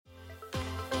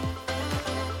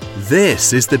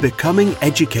This is the Becoming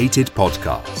Educated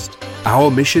podcast.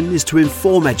 Our mission is to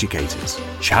inform educators,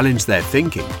 challenge their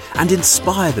thinking, and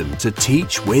inspire them to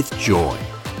teach with joy.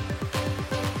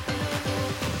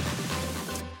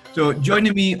 So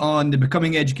joining me on the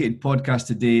Becoming Educated podcast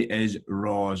today is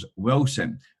Ros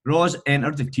Wilson. Ros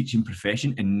entered the teaching profession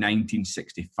in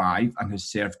 1965 and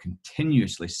has served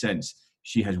continuously since.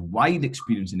 She has wide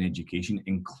experience in education,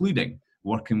 including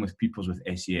working with pupils with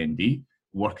SEND,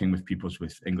 working with pupils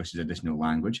with English as additional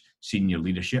language, senior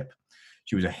leadership.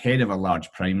 She was a head of a large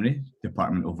primary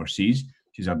department overseas.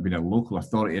 She's been a local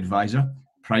authority advisor,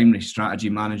 primary strategy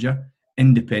manager,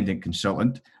 independent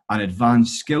consultant, an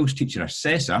advanced skills teacher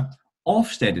assessor,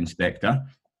 Ofsted inspector,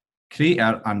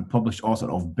 creator and published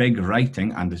author of Big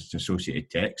Writing and its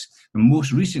associated texts. And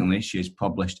most recently, she has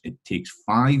published It Takes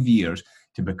 5 Years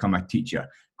to Become a Teacher,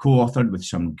 co-authored with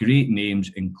some great names,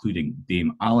 including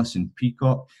Dame Alison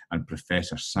Peacock and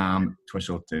Professor Sam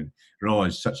Twistleton.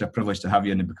 Ros, such a privilege to have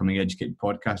you on the Becoming Educated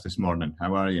podcast this morning.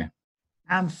 How are you?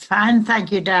 I'm fine,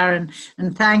 thank you, Darren,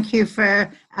 and thank you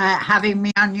for having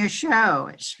me on your show.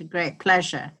 It's a great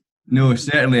pleasure. No,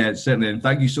 certainly, and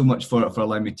thank you so much for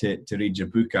allowing me to read your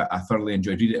book. I thoroughly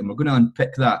enjoyed reading it, and we're going to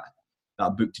unpick that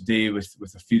book today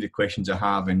with a few of the questions I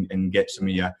have and get some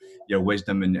of your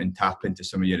wisdom and tap into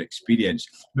some of your experience.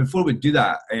 Before we do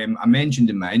that, I mentioned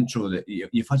in my intro that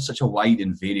you've had such a wide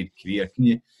and varied career. Can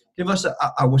you give us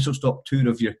a whistle-stop tour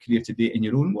of your career today in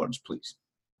your own words, please?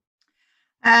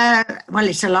 Well,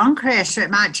 it's a long career, so it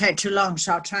might take too long,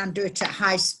 so I'll try and do it at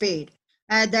high speed.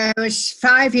 There was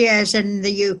 5 years in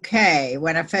the UK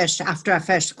after I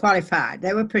first qualified.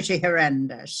 They were pretty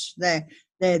horrendous. They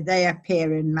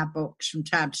appear in my books from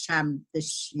time to time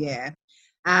this year.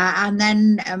 And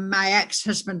then my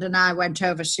ex-husband and I went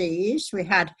overseas. We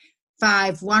had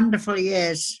 5 wonderful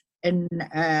years on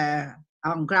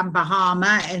Grand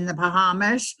Bahama in the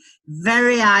Bahamas,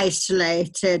 very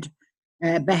isolated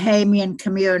Bahamian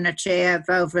community of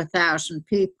over 1,000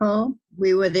 people.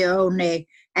 We were the only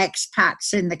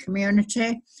expats in the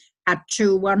community, had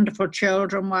 2 wonderful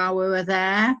children while we were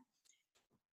there.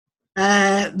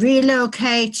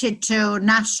 Relocated to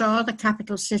Nassau, the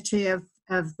capital city of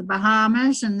the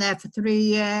Bahamas, and there for 3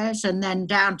 years, and then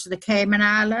down to the Cayman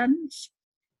Islands.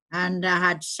 And I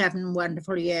had 7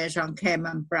 wonderful years on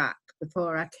Cayman Brac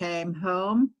before I came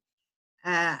home.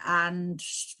 And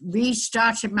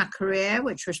restarted my career,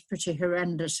 which was pretty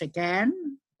horrendous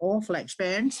again. Awful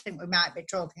experience. I think we might be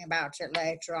talking about it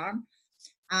later on.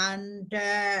 And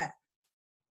that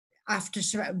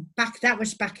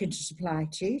was back into supply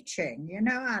teaching, and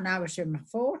I was in my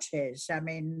 40s. I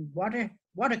mean, what a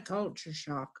culture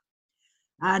shock.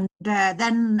 And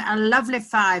then a lovely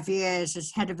 5 years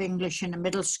as head of English in a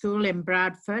middle school in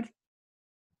Bradford.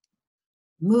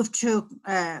 Moved to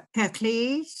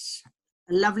Kirklees.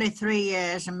 A lovely 3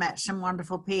 years and met some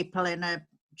wonderful people in a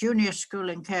junior school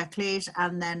in Kirklees,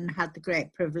 and then had the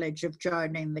great privilege of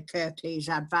joining the Kirklees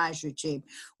advisory team,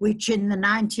 which in the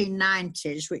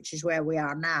 1990s, which is where we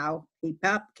are now, keep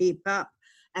up,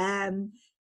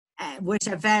 was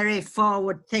a very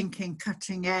forward-thinking,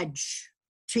 cutting-edge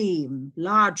team,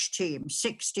 large team,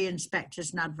 60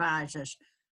 inspectors and advisors.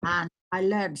 And I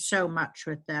learned so much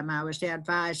with them. I was the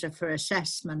advisor for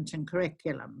assessment and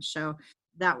curriculum. So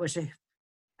that was a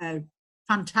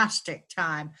fantastic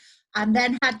time. And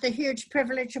then had the huge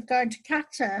privilege of going to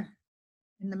Qatar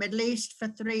in the Middle East for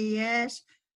 3 years,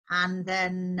 and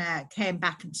then came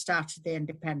back and started the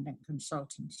independent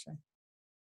consultancy.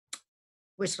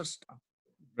 Whistle stop.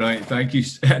 Right, thank you.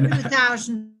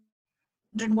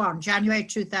 2001, January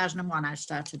 2001, I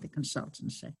started the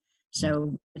consultancy.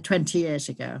 So 20 years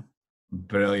ago.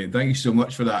 Brilliant. Thank you so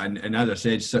much for that. And as I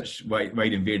said, such wide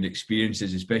and varied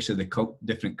experiences, especially the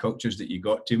different cultures that you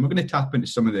got to. And we're going to tap into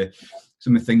some of the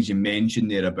things you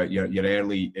mentioned there about your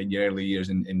early years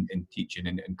in teaching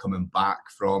and coming back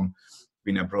from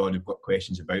being abroad. I've got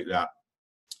questions about that.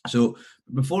 So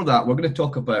before that, we're going to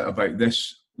talk about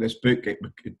this book.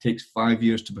 It takes 5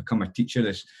 years to become a teacher.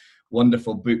 This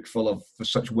wonderful book full of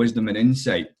such wisdom and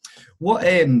insight.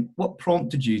 What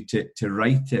prompted you to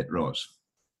write it, Ros?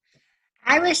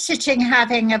 I was sitting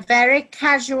having a very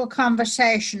casual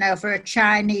conversation over a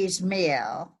Chinese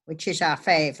meal, which is our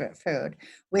favourite food,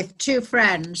 with 2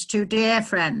 friends, 2 dear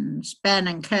friends, Ben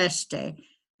and Kirsty.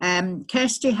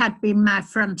 Kirsty had been my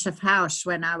front of house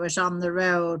when I was on the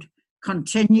road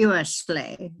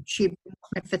continuously. She'd been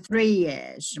with me for 3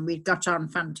 years, and we'd got on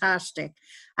fantastic.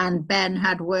 And Ben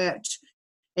had worked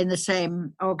in the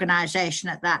same organisation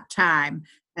at that time,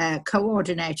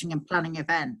 coordinating and planning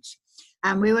events.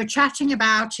 And we were chatting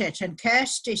about it, and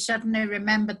Kirsty suddenly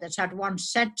remembered that I'd once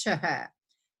said to her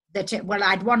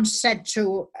I'd once said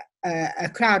to a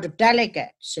crowd of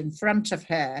delegates in front of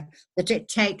her that it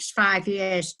takes 5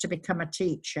 years to become a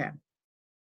teacher.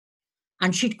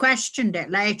 And she'd questioned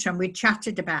it later and we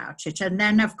chatted about it. And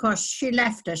then, of course, she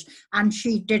left us and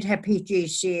she did her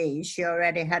PGCE. She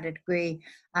already had a degree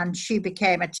and she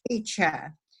became a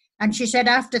teacher. And she said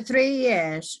after 3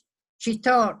 years, she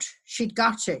thought she'd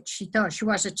got it. She thought she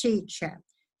was a teacher.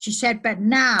 She said, but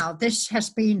now this has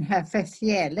been her 5th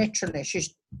year, literally.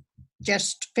 She's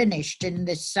just finished in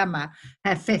this summer,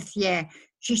 her 5th year.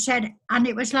 She said, and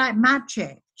it was like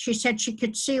magic. She said she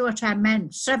could see what I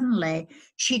meant. Suddenly,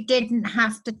 she didn't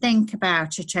have to think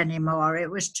about it anymore. It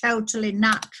was totally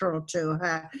natural to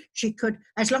her. She could,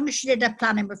 as long as she did her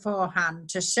planning beforehand,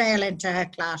 to sail into her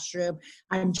classroom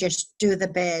and just do the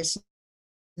biz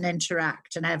and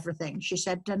interact and everything. She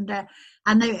said, and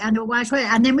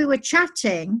then we were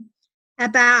chatting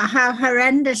about how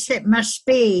horrendous it must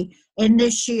be in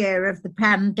this year of the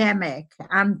pandemic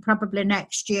and probably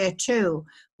next year too,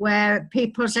 where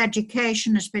people's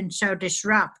education has been so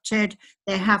disrupted.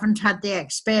 They haven't had the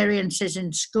experiences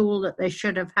in school that they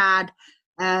should have had.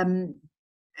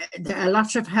 A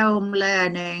lot of home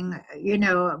learning, we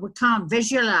can't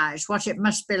visualize what it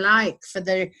must be like for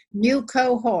the new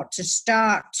cohort to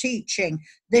start teaching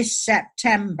this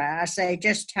September, as they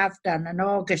just have done, and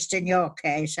August in your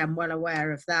case, I'm well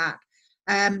aware of that.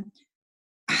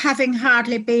 Having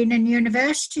hardly been in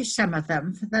university, some of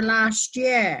them, for the last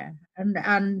year,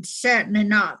 and certainly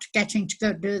not getting to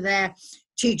go do their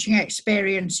teaching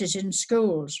experiences in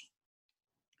schools.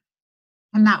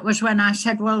 And that was when I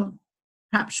said, well,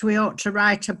 perhaps we ought to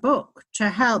write a book to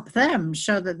help them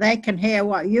so that they can hear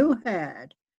what you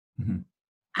heard. Mm-hmm.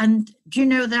 And do you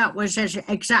know that was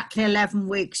exactly 11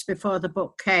 weeks before the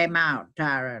book came out,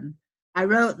 Darren? I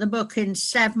wrote the book in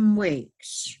 7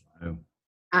 weeks. Oh.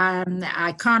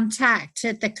 I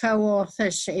contacted the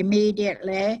co-authors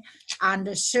immediately, and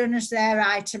as soon as their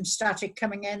items started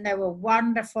coming in, they were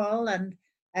wonderful. And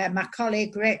my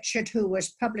colleague Richard, who was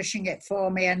publishing it for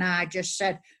me, and I just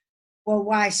said, well,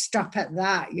 why stop at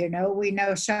that? We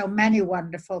know so many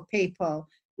wonderful people.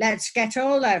 Let's get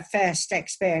all their first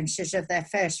experiences of their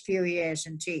first few years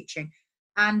in teaching.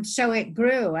 And so it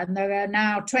grew, and there are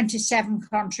now 27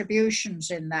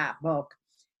 contributions in that book.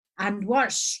 And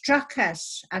what struck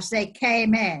us as they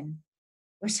came in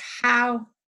was how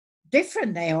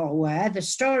different they all were. The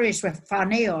stories were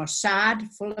funny or sad,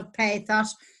 full of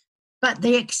pathos, but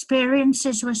the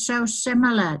experiences were so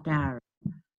similar, Darren.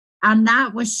 And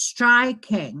that was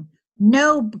striking.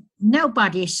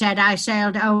 Nobody said, I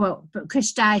sailed, but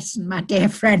Chris Dyson, my dear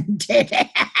friend, did.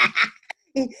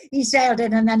 He sailed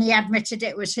in and then he admitted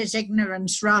it was his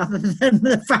ignorance rather than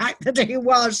the fact that he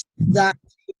was that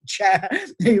teacher.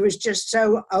 He was just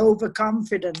so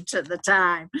overconfident at the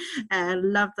time.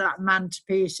 Loved that man to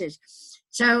pieces.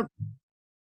 So,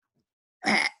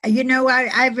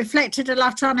 I reflected a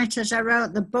lot on it as I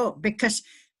wrote the book, because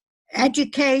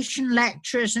education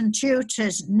lecturers and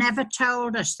tutors never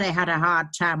told us they had a hard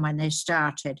time when they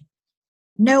started.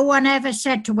 No one ever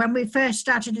said when we first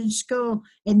started in school,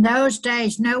 in those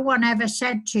days, no one ever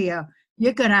said to you,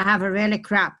 you're going to have a really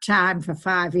crap time for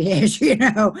 5 years,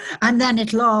 and then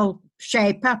it'll all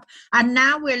shape up. And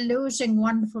now we're losing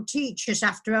wonderful teachers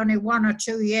after only 1 or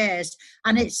 2 years.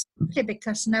 And it's simply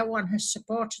because no one has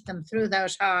supported them through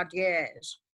those hard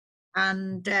years.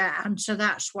 And so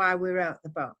that's why we wrote the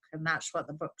book, and that's what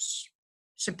the book's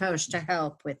supposed to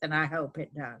help with, and I hope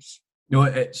it does. No,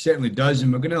 it certainly does,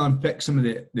 and we're going to unpick some of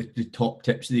the top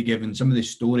tips that you give and some of the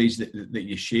stories that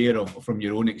you share from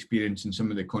your own experience, and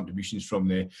some of the contributions from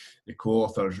the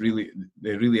co-authors.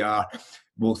 They really are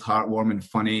both heartwarming,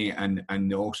 funny, and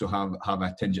they also have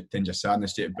a tinge of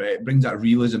sadness to it, but it brings that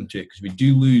realism to it, because we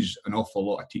do lose an awful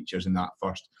lot of teachers in that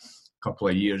first couple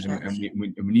of years, yes. and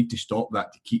we need to stop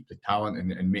that to keep the talent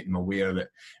and make them aware that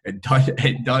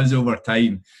it does over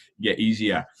time get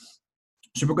easier.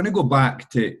 So we're going to go back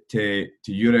to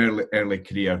your early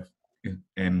career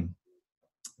and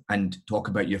talk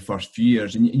about your first few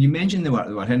years. And you mentioned they were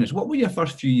horrendous. What were your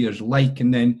first few years like?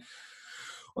 And then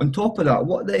on top of that,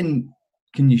 what then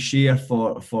can you share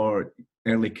for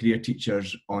early career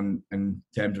teachers in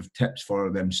terms of tips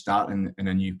for them starting in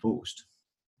a new post?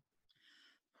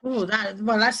 Oh,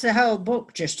 that's the whole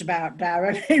book just about,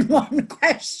 Darren, in one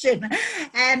question.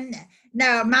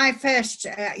 No, my first,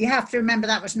 you have to remember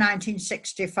that was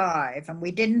 1965, and we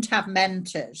didn't have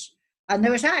mentors. And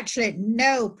there was actually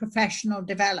no professional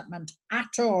development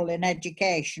at all in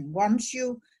education. Once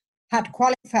you had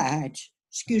qualified,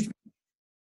 excuse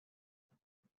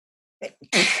me,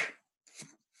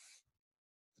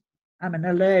 I'm an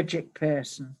allergic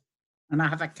person. and I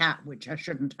have a cat, which I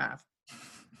shouldn't have.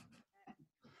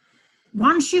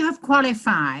 Once you have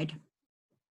qualified,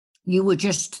 you were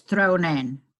just thrown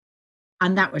in,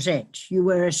 and that was it. You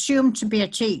were assumed to be a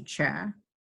teacher.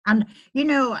 And, you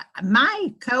know,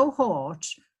 my cohort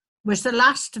was the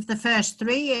last of the first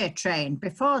 3-year trained.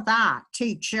 Before that,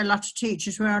 a lot of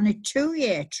teachers were only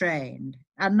 2-year trained,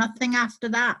 and nothing after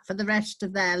that for the rest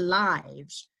of their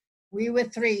lives. We were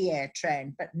 3-year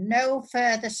trained, but no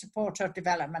further support or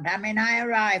development. I mean, I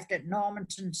arrived at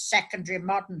Normanton Secondary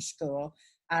Modern School,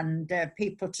 and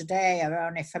people today are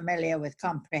only familiar with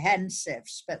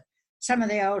comprehensives, but some of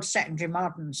the old secondary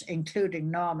moderns,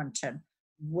 including Normanton,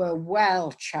 were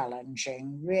well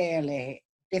challenging, really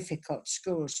difficult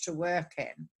schools to work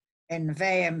in a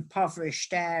very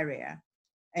impoverished area.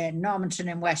 In Normanton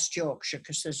in West Yorkshire,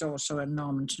 because there's also a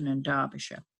Normanton in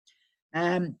Derbyshire.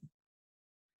 And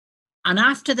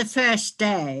after the first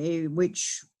day,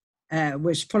 which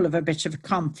was full of a bit of a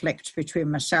conflict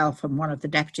between myself and one of the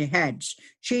deputy heads,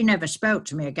 she never spoke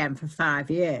to me again for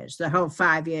 5 years. The whole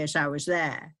 5 years I was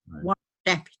there, right. One of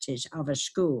the deputies of a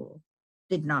school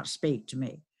did not speak to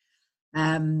me.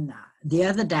 The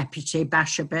other deputy,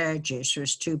 Basher Burgess,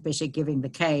 was too busy giving the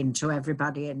cane to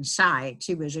everybody in sight.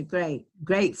 He was a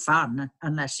great fun,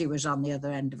 unless he was on the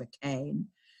other end of a cane.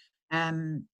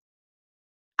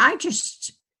 I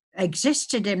just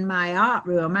existed in my art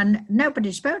room, and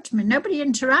nobody spoke to me. Nobody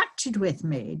interacted with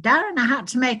me. Darren, I had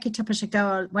to make it up as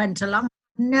I went along.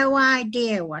 No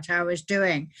idea what I was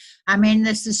doing. I mean,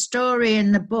 there's a story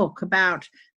in the book about,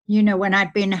 you know, when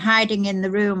I'd been hiding in the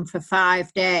room for 4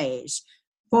 days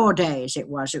it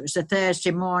was a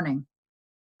Thursday morning,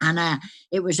 and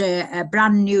it was a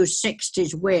brand new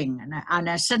 60s wing, and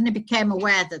I suddenly became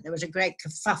aware that there was a great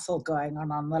kerfuffle going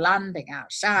on the landing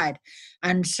outside,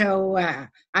 and so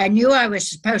I knew I was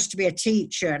supposed to be a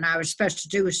teacher and I was supposed to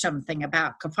do something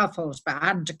about kerfuffles, but I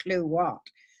hadn't a clue what.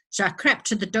 So I crept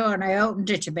to the door and I opened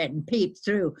it a bit and peeped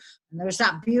through. And there was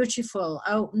that beautiful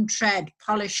open tread,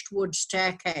 polished wood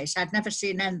staircase. I'd never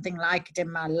seen anything like it in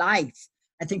my life.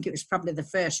 I think it was probably the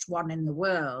first one in the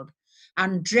world.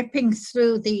 And dripping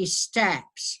through these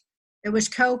steps, there was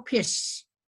copious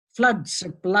floods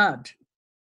of blood.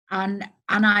 And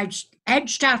I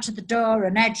edged out of the door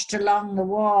and edged along the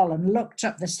wall and looked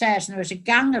up the stairs, and there was a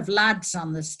gang of lads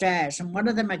on the stairs, and one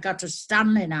of them had got a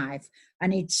Stanley knife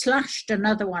and he'd slashed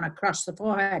another one across the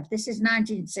forehead. This is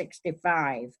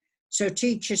 1965, so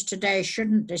teachers today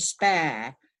shouldn't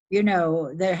despair. You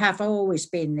know, there have always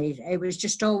been these, it was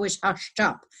just always hushed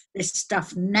up. This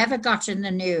stuff never got in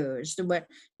the news. There were,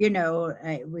 you know,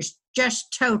 it was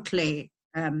just totally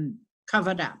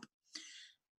covered up.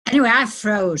 Anyway, I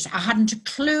froze. I hadn't a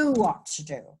clue what to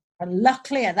do. And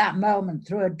luckily at that moment,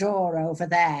 through a door over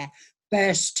there,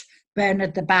 burst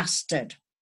Bernard the Bastard.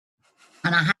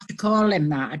 And I had to call him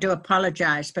that. I do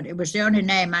apologise, but it was the only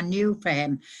name I knew for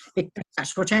him, because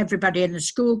that's what everybody in the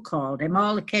school called him.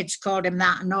 All the kids called him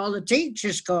that, and all the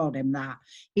teachers called him that.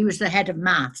 He was the head of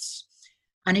maths.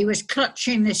 And he was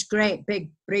clutching this great big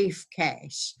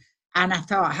briefcase. And I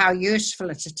thought, how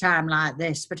useful at a time like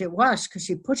this. But it was, because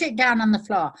he put it down on the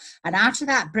floor, and out of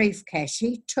that briefcase,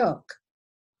 he took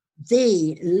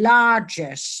the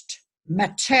largest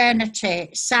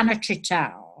maternity sanitary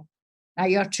towel. Now,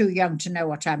 you're too young to know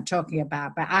what I'm talking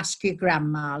about, but ask your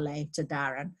grandma later,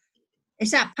 Darren.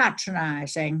 Is that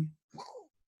patronising?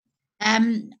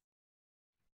 And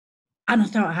I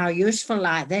thought, how useful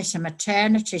like this, a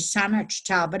maternity sanitary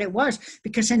towel. But it was,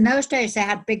 because in those days they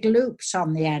had big loops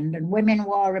on the end, and women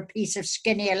wore a piece of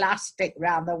skinny elastic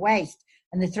round the waist,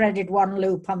 and they threaded one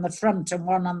loop on the front and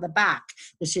one on the back.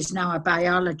 This is now a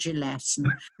biology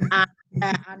lesson.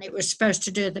 And it was supposed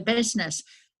to do the business.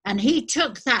 And he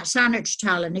took that sanitary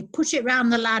towel and he put it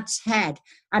round the lad's head,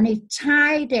 and he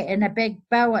tied it in a big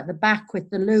bow at the back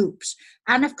with the loops.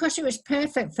 And of course it was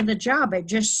perfect for the job. It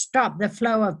just stopped the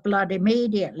flow of blood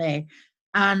immediately.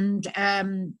 And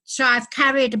so I've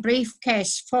carried a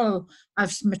briefcase full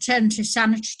of maternity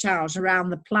sanitary towels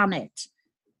around the planet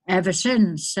ever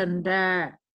since. And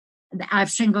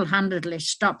I've single-handedly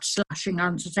stopped slashing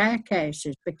onto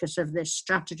staircases because of this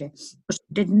strategy. It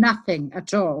did nothing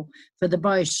at all for the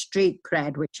boy's street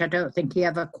cred, which I don't think he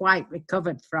ever quite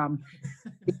recovered from,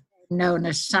 known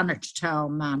as sanitary towel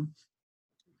man.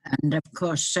 And of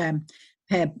course,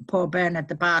 poor Bernard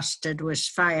the Bastard was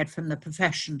fired from the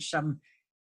profession some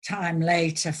time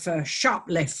later for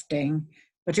shoplifting,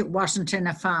 but it wasn't in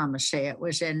a pharmacy, it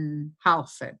was in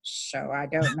Halfords. So I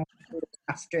don't know who was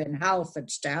after in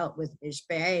Halfords to help with his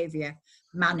behaviour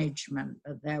management,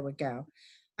 but there we go.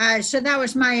 So that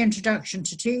was my introduction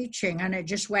to teaching, and it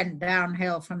just went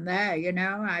downhill from there.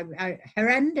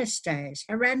 Horrendous days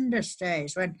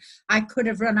when I could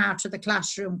have run out of the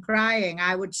classroom crying.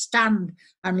 I would stand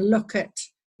and look at,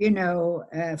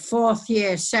 fourth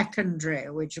year secondary,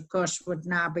 which of course would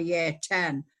now be year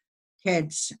 10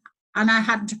 kids. And I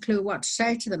hadn't a clue what to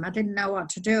say to them. I didn't know what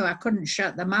to do. I couldn't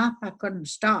shut them up. I couldn't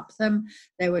stop them.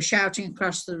 They were shouting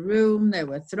across the room. They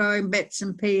were throwing bits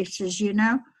and pieces,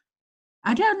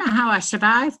 I don't know how I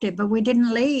survived it, but we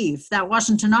didn't leave. That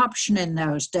wasn't an option in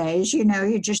those days.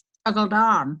 You just struggled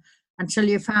on until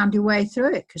you found your way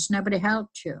through it because nobody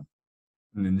helped you.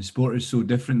 And then the sport is so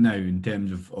different now in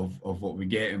terms of what we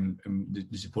get and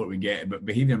the support we get. But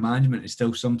behaviour management is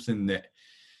still something that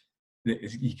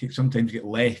you can sometimes get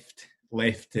left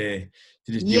to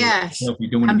just deal with yourself. You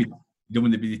don't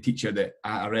want to be the teacher that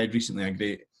I read recently a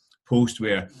great post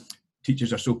where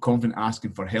teachers are so confident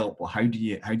asking for help. Well, how did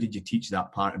you teach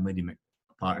that part in Lady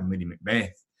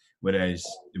Macbeth? Whereas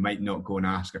you might not go and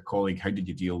ask a colleague, how did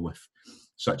you deal with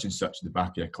such and such at the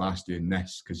back of your class doing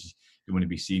this? Because you want to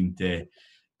be seen to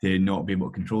not be able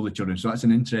to control the children. So that's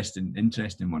an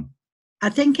interesting one. I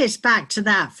think it's back to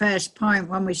that first point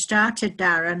when we started,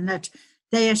 Darren, that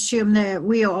they assume that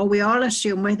we all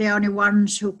assume we're the only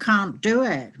ones who can't do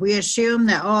it. We assume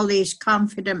that all these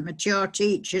confident, mature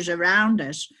teachers around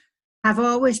us have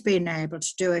always been able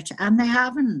to do it, and they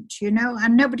haven't,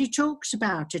 and nobody talks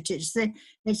about it. It's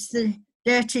the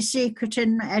dirty secret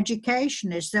in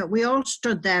education, is that we all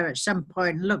stood there at some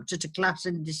point and looked at a class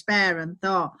in despair and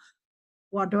thought,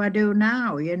 what do I do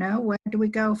now? Where do we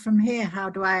go from here?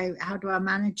 How do I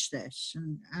manage this?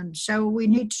 And so we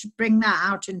need to bring that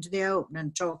out into the open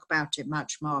and talk about it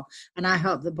much more. And I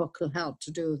hope the book will help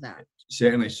to do that.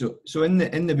 Certainly. So in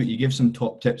the book, you give some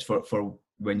top tips for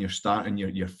when you're starting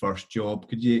your first job.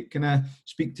 Can I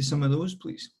speak to some of those,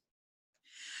 please?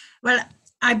 Well,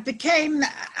 I've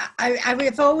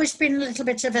always been a little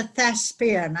bit of a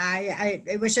thespian.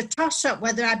 It was a toss-up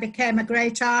whether I became a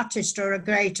great artist or a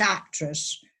great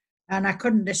actress, and I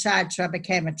couldn't decide, so I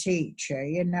became a teacher.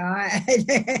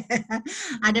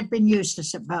 I'd have been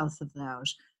useless at both of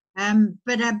those. I'm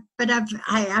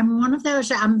one of those.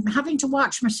 I'm having to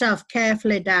watch myself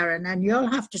carefully, Darren, and you'll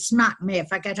have to smack me if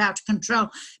I get out of control,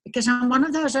 because I'm one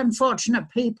of those unfortunate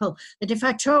people that if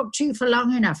I talk to you for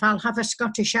long enough, I'll have a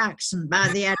Scottish accent by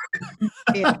the end of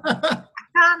the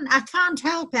I can't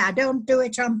help it. I don't do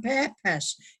it on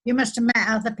purpose. You must have met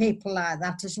other people like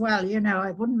that as well.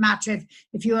 It wouldn't matter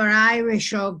if you were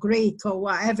Irish or Greek or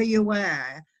whatever you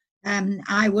were.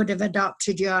 I would have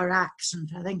adopted your accent.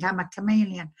 I think I'm a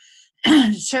chameleon.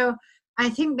 So I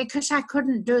think because I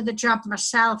couldn't do the job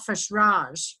myself as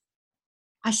Roz,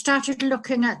 I started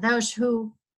looking at those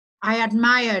who I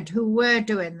admired who were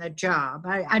doing the job.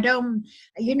 I don't,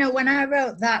 when I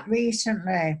wrote that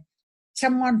recently,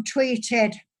 someone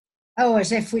tweeted,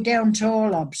 as if we don't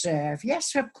all observe.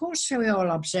 Yes, of course we all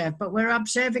observe, but we're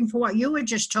observing for what you were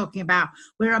just talking about.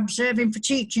 We're observing for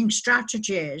teaching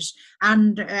strategies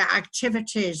and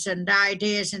activities and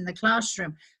ideas in the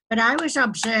classroom. But I was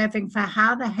observing for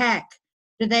how the heck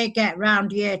do they get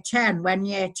round year 10 when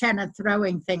year 10 are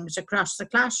throwing things across the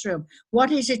classroom?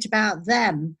 What is it about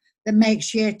them that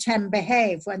makes year 10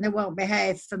 behave when they won't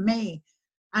behave for me?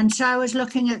 And so I was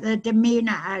looking at the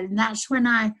demeanour, and that's when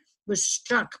I was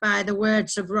struck by the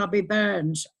words of Robbie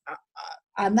Burns,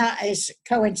 and that is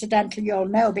coincidental, you'll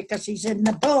know, because he's in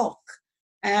the book.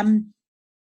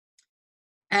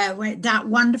 That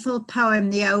wonderful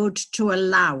poem, The Ode to a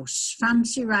Louse.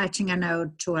 Fancy writing an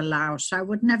ode to a louse. I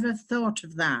would never have thought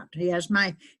of that. He has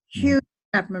my huge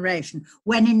admiration.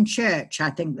 When in Church, I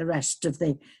think the rest of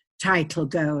the title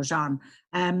goes on.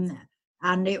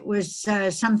 And it was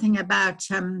something about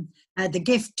the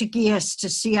gift to give us to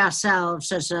see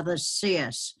ourselves as others see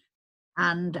us.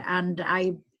 And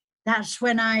that's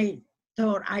when I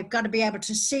thought I've got to be able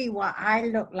to see what I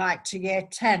look like to year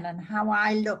 10 and how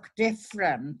I look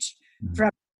different from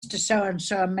Mr.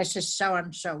 So-and-so and Mrs.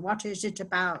 So-and-so. What is it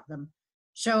about them?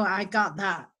 So I got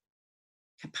that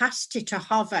capacity to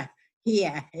hover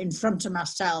here in front of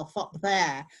myself, up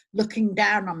there, looking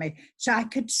down on me. So I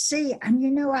could see,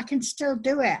 and I can still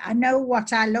do it. I know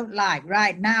what I look like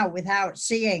right now without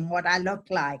seeing what I look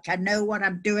like. I know what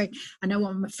I'm doing. I know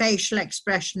what my facial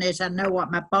expression is. I know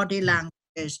what my body language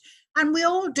is. And we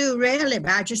all do really,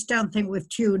 but I just don't think we've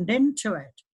tuned into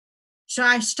it. So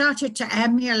I started to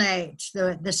emulate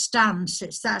the stance.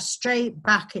 It's that straight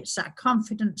back. It's that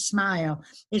confident smile.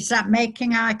 It's that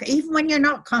making eye, even when you're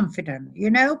not confident,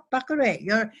 bugger it.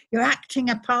 You're acting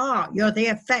a part. You're the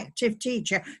effective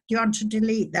teacher. Do you want to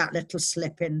delete that little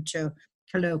slip into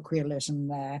colloquialism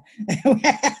there.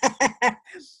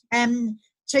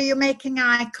 So you're making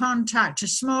eye contact, a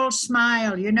small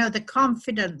smile, the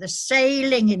confident, the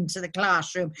sailing into the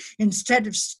classroom instead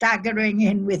of staggering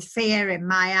in with fear in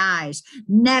my eyes.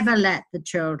 Never let the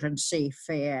children see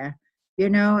fear.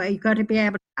 You've got to be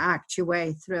able to act your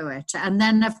way through it. And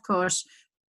then, of course,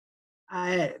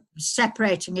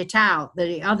 separating it out,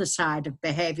 the other side of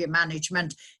behaviour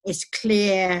management is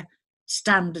clear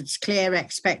standards, clear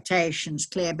expectations,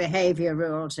 clear behaviour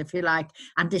rules, if you like,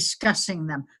 and discussing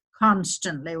them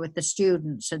constantly with the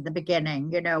students at the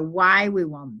beginning, why we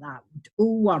want that,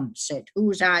 who wants it,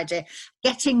 whose idea,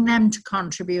 getting them to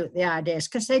contribute the ideas,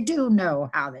 because they do know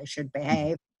how they should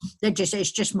behave.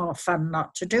 It's just more fun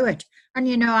not to do it.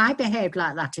 And, I behaved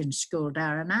like that in school,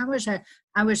 Darren.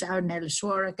 I nearly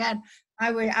swore again. I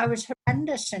was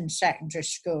horrendous in secondary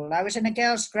school. I was in a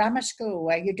girls' grammar school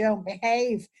where you don't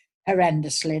behave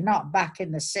horrendously, not back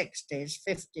in the 60s,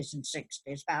 50s and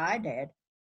 60s, but I did.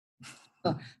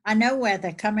 So I know where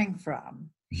they're coming from.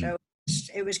 So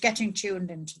it was getting tuned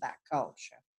into that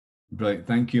culture. Brilliant,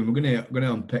 thank you. And we're going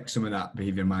to unpick some of that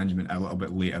behaviour management a little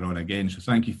bit later on again. So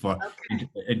thank you for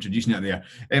introducing it there.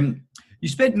 You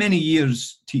spent many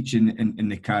years teaching in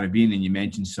the Caribbean, and you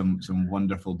mentioned some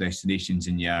wonderful destinations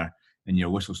in your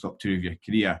whistle-stop tour of your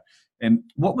career.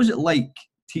 What was it like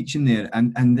teaching there,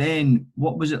 and then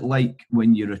what was it like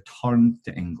when you returned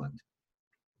to England?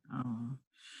 Oh,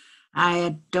 I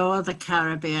adore the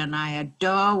Caribbean. I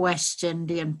adore West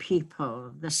Indian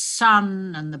people. The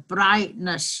sun and the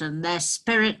brightness, and their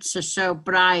spirits are so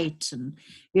bright. And,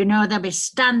 they'll be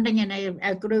standing in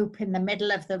a group in the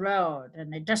middle of the road,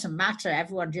 and it doesn't matter.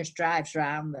 Everyone just drives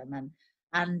around them,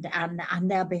 and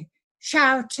they'll be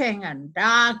shouting and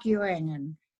arguing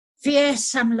and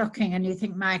fearsome looking, and you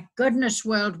think, my goodness,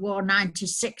 World War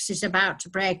 96 is about to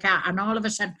break out, and all of a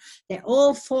sudden they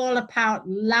all fall apart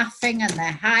laughing, and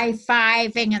they're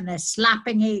high-fiving and they're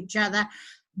slapping each other.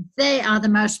 They are the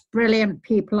most brilliant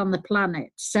people on the planet.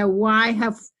 So why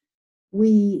have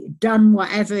we done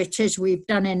whatever it is we've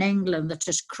done in England that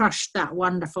has crushed that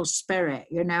wonderful spirit,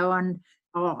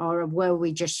 or were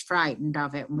we just frightened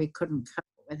of it and we couldn't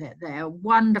cope with it? They're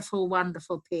wonderful,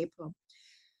 wonderful people.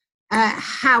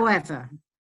 However,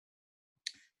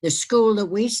 the school that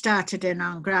we started in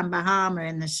on Grand Bahama,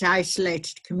 in this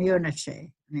isolated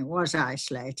community, and it was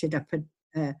isolated up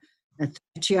a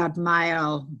 30-odd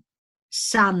mile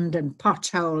sand and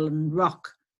pothole and rock,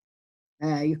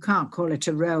 you can't call it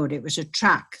a road, it was a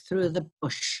track through the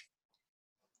bush.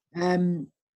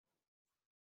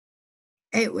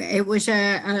 It was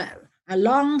a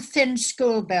long, thin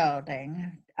school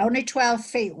building, only 12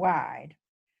 feet wide,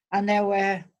 and there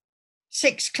were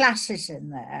 6 classes in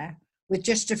there with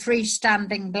just a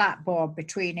freestanding blackboard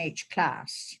between each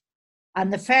class.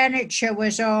 And the furniture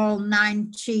was all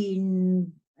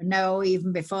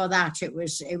even before that, it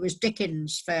was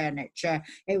Dickens furniture.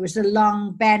 It was the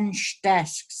long bench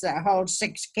desks that hold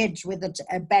 6 kids with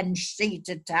a bench seat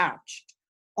attached,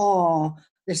 or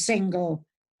the single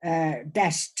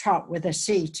desktop with a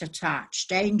seat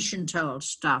attached, ancient old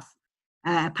stuff.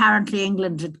 Apparently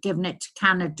England had given it to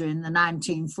Canada in the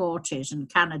 1940s,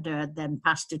 and Canada had then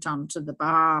passed it on to the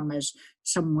Bahamas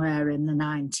somewhere in the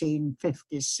 1950s,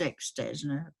 60s.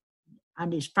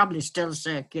 And it's probably still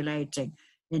circulating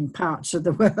in parts of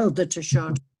the world that are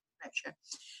short of furniture.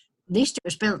 At least it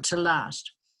was built to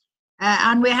last.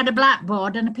 And we had a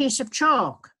blackboard and a piece of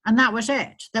chalk, and that was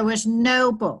it. There was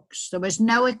no books, there was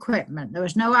no equipment, there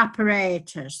was no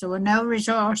apparatus, there were no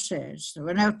resources, there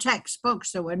were no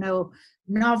textbooks, there were no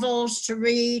novels to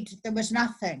read, there was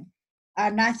nothing.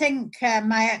 And I think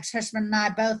my ex-husband and I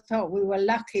both thought we were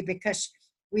lucky because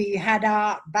we had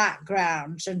art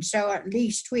backgrounds, and so at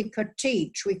least we could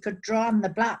teach. We could draw on the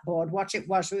blackboard what it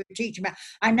was we were teaching about.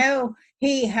 I know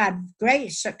he had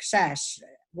great success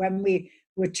when we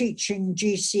were teaching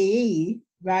GCE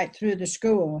right through the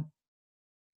school.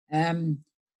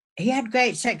 He had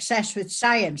great success with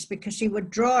science because he would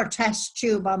draw a test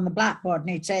tube on the blackboard and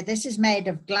he'd say, this is made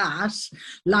of glass,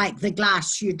 like the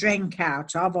glass you drink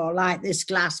out of, or like this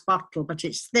glass bottle, but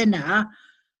it's thinner.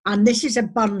 And this is a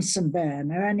Bunsen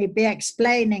burner, and he'd be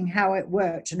explaining how it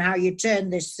worked and how you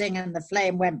turned this thing and the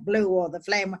flame went blue, or the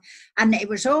flame, and it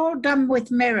was all done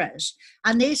with mirrors.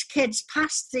 And these kids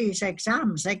passed these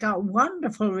exams. They got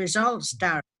wonderful results,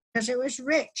 Darren, because it was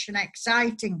rich and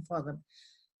exciting for them.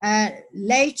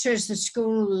 Later, as the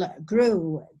school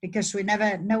grew, because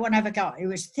no one ever got, it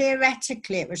was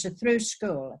a through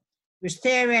school. It was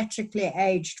theoretically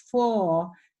aged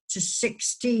 4 to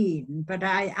 16, but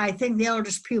I think the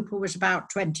oldest pupil was about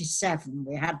 27.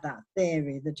 We had that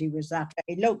theory that he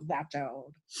looked that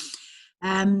old.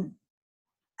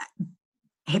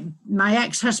 my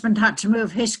ex-husband had to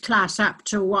move his class up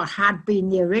to what had been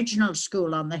the original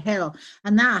school on the hill,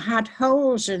 and that had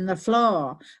holes in the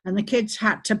floor, and the kids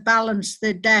had to balance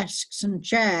the desks and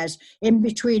chairs in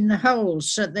between the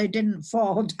holes so they didn't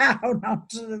fall down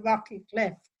onto the rocky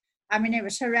cliff. I mean, it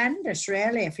was horrendous,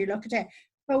 really, if you look at it.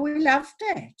 But we loved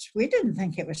it. We didn't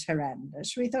think it was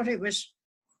horrendous. We thought it was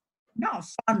not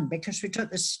fun because we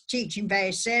took this teaching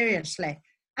very seriously.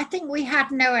 I think we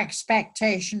had no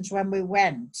expectations when we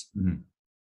went. Mm-hmm.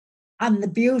 And the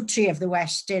beauty of the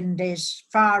West Indies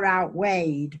far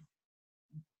outweighed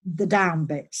the down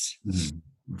bits.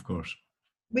 Mm-hmm. Of course.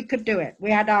 We could do it.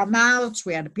 We had our mouths,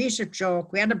 we had a piece of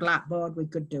chalk, we had a blackboard, we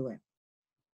could do it.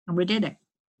 And we did it.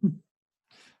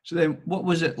 So then what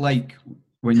was it like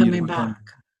when coming you back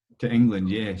to England?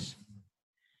 Yes.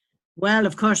 Well,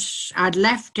 of course, I'd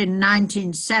left in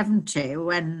 1970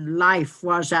 when life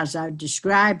was as I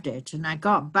described it, and I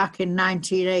got back in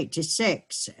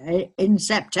 1986, in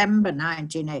September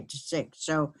 1986,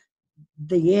 so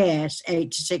the years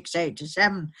 86,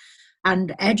 87,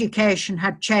 and education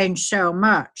had changed so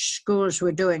much. Schools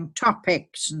were doing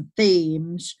topics and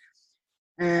themes,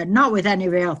 not with any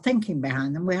real thinking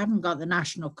behind them. We hadn't got the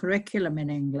national curriculum in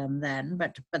England then,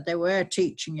 but they were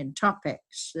teaching in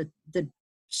topics. The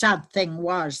sad thing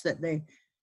was that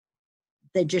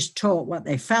they just taught what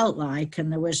they felt like,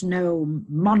 and there was no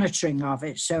monitoring of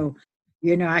it. So,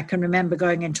 you know, I can remember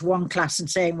going into one class and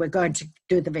saying, we're going to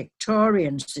do the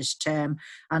Victorians this term,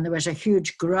 and there was a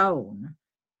huge groan.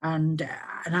 And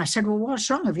I said, well, what's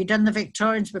wrong? Have you done the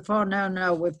Victorians before?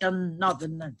 No, we've not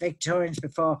done the Victorians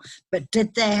before. But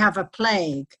did they have a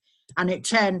plague? And it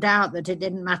turned out that it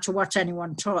didn't matter what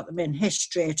anyone taught them in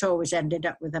history, it always ended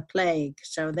up with a plague.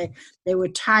 So they were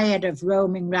tired of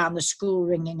roaming around the school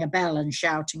ringing a bell and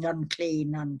shouting,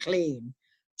 unclean, unclean.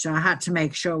 So I had to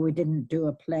make sure we didn't do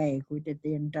a plague. We did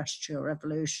the Industrial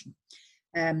Revolution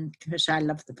because I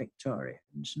love the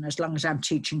Victorians. And as long as I'm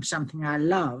teaching something I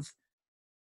love,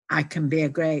 I can be a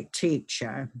great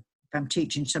teacher. If I'm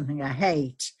teaching something I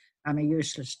hate, I'm a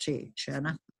useless teacher.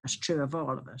 And that's true of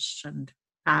all of us. And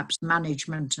perhaps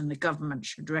management and the government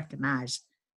should recognise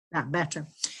that better.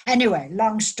 Anyway,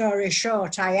 long story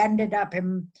short, I ended up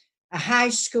in a high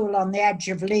school on the edge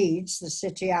of Leeds, the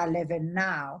city I live in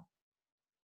now.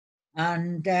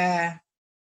 And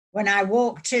when I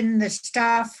walked in the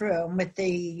staff room with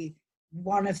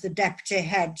one of the deputy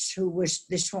heads,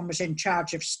 this one was in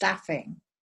charge of staffing,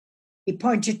 he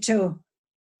pointed to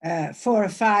 4 or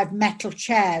 5 metal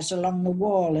chairs along the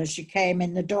wall as you came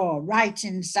in the door, right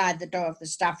inside the door of the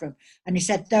staff room. And he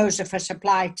said, those are for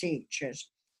supply teachers.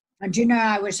 And you know,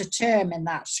 I was a term in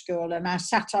that school, and I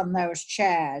sat on those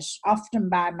chairs, often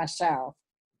by myself,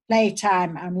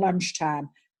 playtime and lunchtime,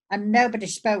 and nobody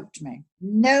spoke to me.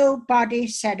 Nobody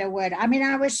said a word. I mean,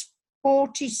 I was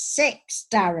 46,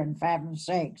 Darren, for heaven's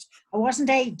sakes. I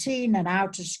wasn't 18 and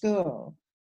out of school.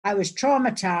 I was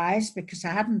traumatised because I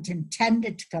hadn't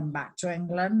intended to come back to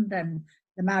England, and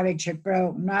the marriage had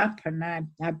broken up, and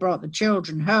I brought the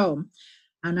children home,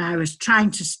 and I was trying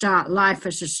to start life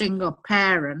as a single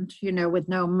parent, you know, with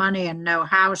no money and no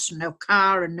house and no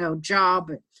car and no job.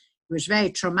 It was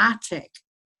very traumatic.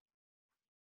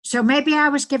 So maybe I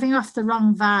was giving off the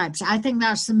wrong vibes. I think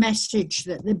that's the message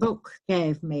that the book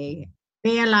gave me.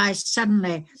 Realised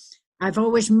suddenly I've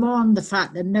always mourned the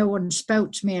fact that no one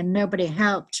spoke to me and nobody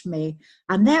helped me.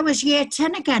 And there was year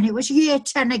 10 again. It was year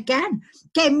 10 again.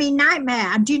 Gave me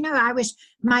nightmare. And do you know, I was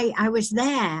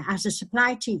there as a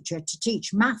supply teacher to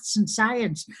teach maths and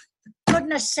science. For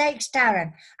goodness sakes,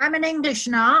 Darren, I'm an English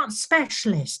and arts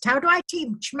specialist. How do I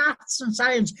teach maths and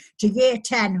science to year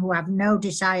 10 who have no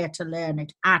desire to learn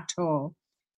it at all?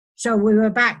 So we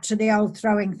were back to the old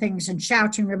throwing things and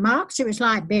shouting remarks. It was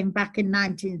like being back in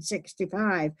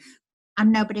 1965.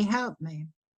 And nobody helped me.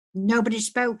 Nobody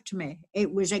spoke to me.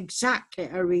 It was exactly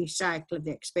a recycle of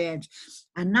the experience.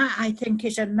 And that, I think,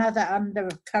 is another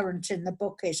undercurrent in the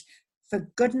book is, for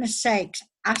goodness sakes,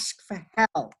 ask for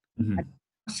help. Mm-hmm.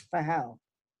 Ask for help.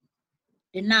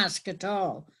 Didn't ask at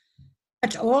all.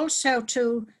 But also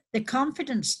to the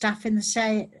confident staff in the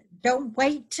say, don't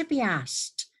wait to be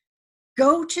asked.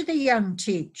 Go to the young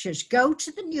teachers. Go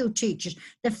to the new teachers.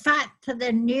 The fact that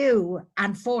they're new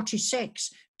and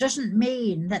 46 doesn't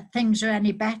mean that things are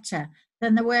any better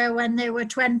than they were when they were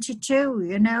 22,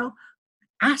 you know.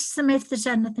 Ask them if there's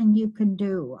anything you can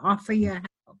do. Offer your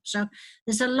help. So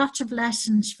there's a lot of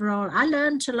lessons for all. I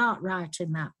learned a lot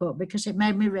writing that book because it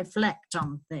made me reflect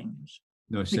on things.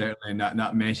 No, certainly, and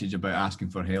that message about asking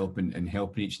for help and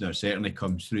helping each other certainly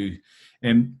comes through.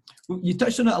 You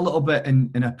touched on it a little bit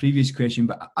in a previous question,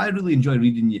 but I really enjoy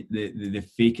reading the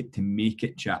fake it to make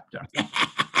it chapter.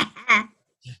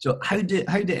 So how do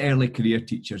early career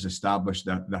teachers establish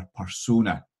their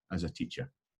persona as a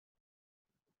teacher?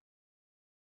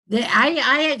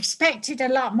 I expected a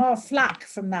lot more flack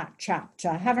from that chapter.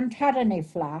 I haven't had any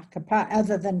flack,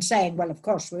 other than saying, well, of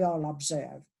course, we all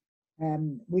observe,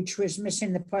 which was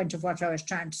missing the point of what I was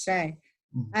trying to say.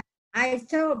 Mm-hmm. I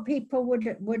thought people would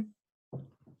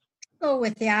go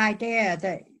with the idea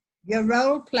that you're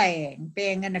role-playing,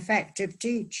 being an effective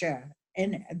teacher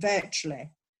virtually.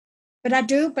 But I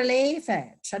do believe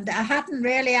it. And I hadn't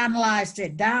really analysed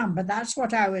it down, but that's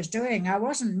what I was doing. I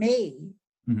wasn't me.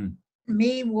 Mm-hmm.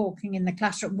 Me walking in the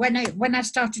classroom. When I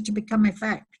started to become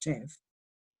effective,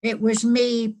 it was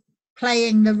me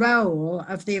playing the role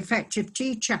of the effective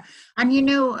teacher. And,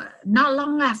 not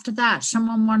long after that,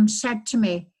 someone once said to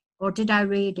me, or did I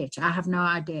read it? I have no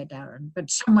idea, Darren, but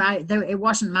somewhere, it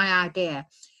wasn't my idea,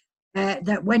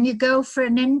 that when you go for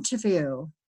an interview,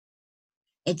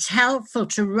 it's helpful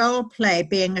to role play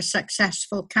being a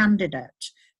successful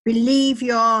candidate. Believe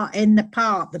you're in the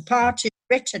part is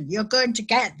written, you're going to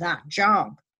get that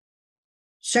job.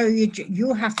 So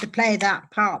you have to play that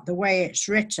part the way it's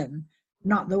written,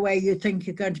 not the way you think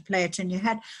you're going to play it in your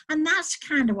head. And that's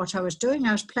kind of what I was doing.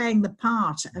 I was playing the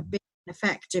part of being an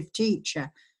effective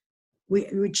teacher,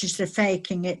 which is the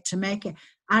faking it to make it.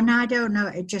 And I don't know,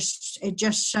 it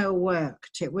just so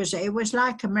worked. It was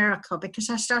like a miracle, because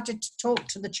I started to talk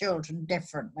to the children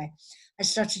differently. I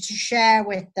started to share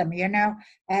with them,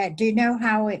 do you know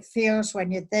how it feels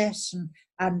when you're this?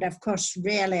 And of course,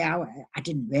 really, I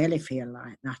didn't really feel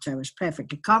like that. I was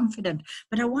perfectly confident,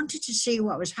 but I wanted to see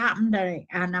what was happening,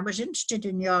 and I was interested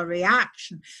in your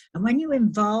reaction. And when you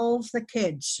involve the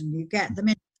kids and you get them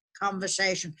in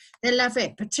conversation, they love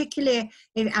it. Particularly,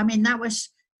 that was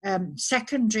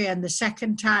secondary, and the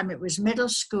second time it was middle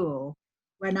school,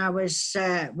 when I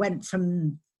went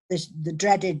from the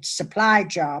dreaded supply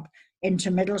job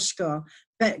into middle school.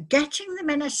 But getting them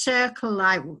in a circle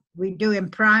like we do in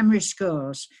primary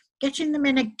schools, getting them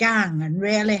in a gang and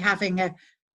really having a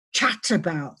chat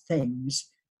about things,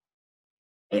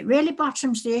 it really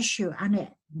bottoms the issue, and it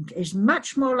is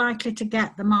much more likely to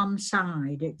get them on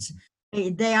side.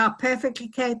 They are perfectly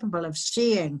capable of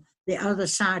seeing the other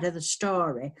side of the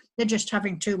story. They're just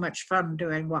having too much fun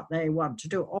doing what they want to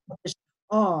do,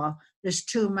 or there's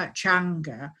too much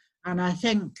anger. And I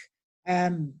think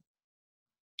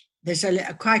there's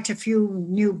quite a few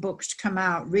new books come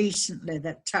out recently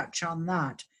that touch on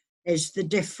that, is the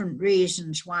different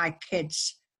reasons why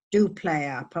kids do play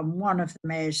up. And one of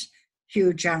them is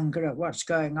huge anger at what's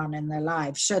going on in their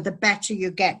lives. So the better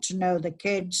you get to know the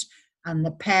kids and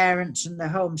the parents and the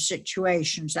home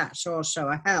situations, that's also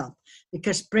a help,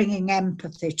 because bringing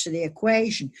empathy to the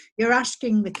equation, you're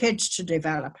asking the kids to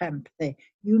develop empathy.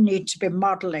 You need to be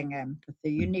modelling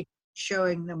empathy. You need to be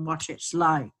showing them what it's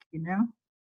like, You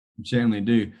certainly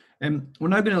do. We're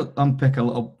now going to unpick a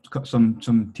little,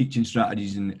 some teaching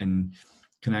strategies, and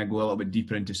can I go a little bit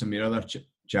deeper into some of your other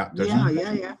chapters?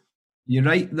 Yeah. You're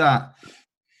right that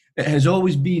it has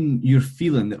always been your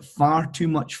feeling that far too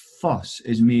much fuss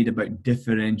is made about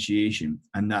differentiation,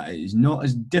 and that it is not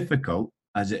as difficult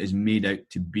as it is made out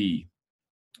to be.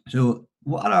 So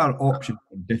what are our options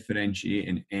for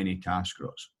differentiating any task,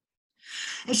 Ros?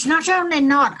 It's not only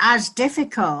not as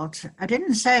difficult, I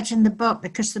didn't say it in the book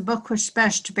because the book was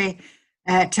supposed to be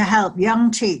to help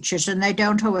young teachers, and they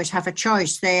don't always have a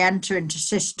choice. They enter into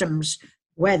systems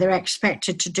where they're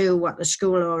expected to do what the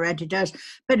school already does.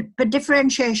 But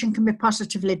differentiation can be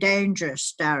positively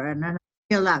dangerous, Darren, and I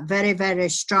feel that very, very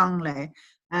strongly.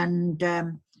 And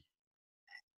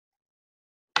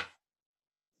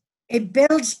it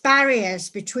builds barriers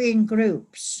between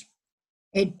groups.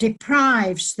 It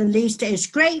deprives the least. It's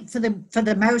great for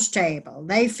the most able.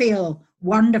 They feel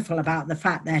wonderful about the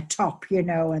fact they're top,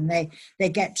 and they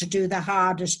get to do the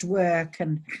hardest work,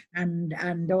 and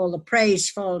all the praise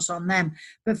falls on them.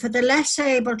 But for the less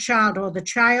able child, or the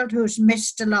child who's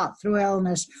missed a lot through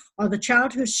illness, or the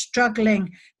child who's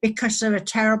struggling because there are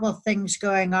terrible things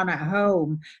going on at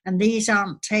home, and these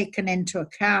aren't taken into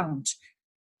account,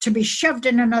 to be shoved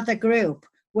in another group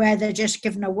where they're just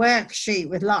given a worksheet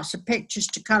with lots of pictures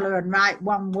to colour and write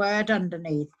one word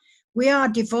underneath, we are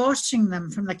divorcing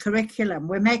them from the curriculum.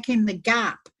 We're making the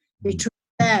gap between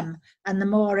them and the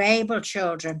more able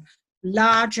children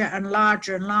larger and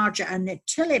larger and larger,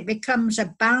 until it becomes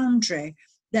a boundary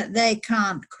that they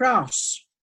can't cross.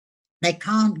 They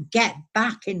can't get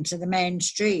back into the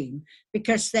mainstream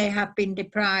because they have been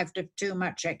deprived of too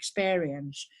much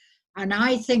experience. And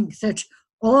I think that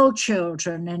all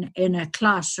children in a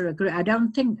class or a group, I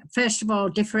don't think, first of all,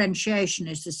 differentiation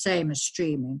is the same as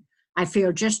streaming. I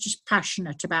feel just as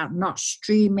passionate about not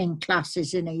streaming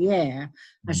classes in a year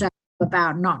as I do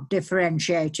about not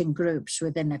differentiating groups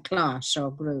within a class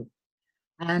or group.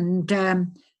 And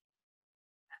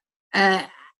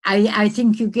I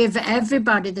think you give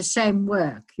everybody the same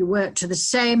work. You work to the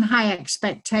same high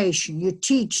expectation. You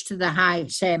teach to the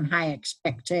same high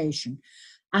expectation.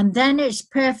 And then it's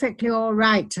perfectly all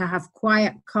right to have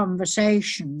quiet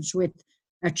conversations with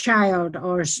a child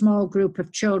or a small group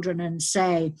of children and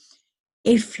say,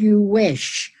 if you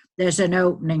wish, there's an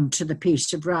opening to the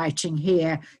piece of writing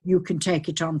here, you can take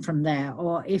it on from there.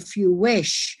 Or if you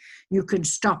wish, you can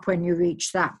stop when you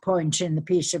reach that point in the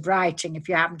piece of writing if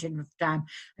you haven't enough time.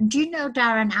 And do you know,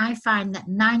 Darren, I find that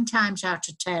 9 times out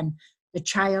of 10, the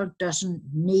child doesn't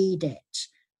need it.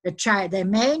 The child, they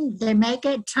may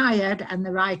get tired and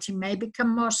the writing may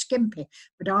become more skimpy,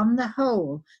 but on the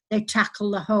whole, they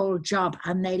tackle the whole job,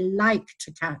 and they like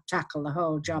to tackle the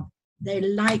whole job. They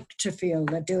like to feel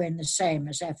they're doing the same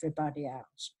as everybody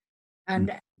else.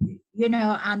 And, you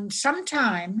know, and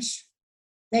sometimes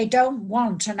they don't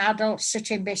want an adult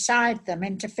sitting beside them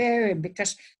interfering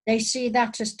because they see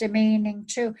that as demeaning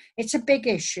too. It's a big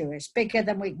issue. It's bigger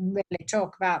than we can really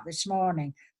talk about this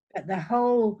morning. But the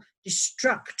whole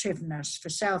destructiveness for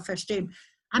self-esteem.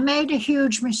 I made a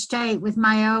huge mistake with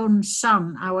my own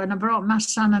son. When I brought my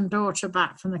son and daughter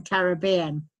back from the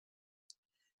Caribbean,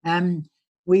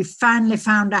 we finally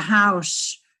found a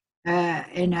house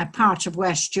in a part of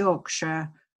West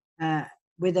Yorkshire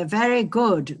with a very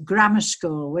good grammar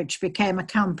school, which became a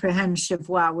comprehensive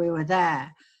while we were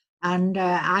there. And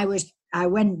I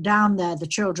went down there, the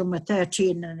children were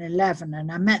 13 and 11,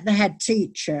 and I met the head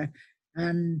teacher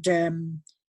and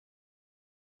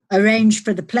arranged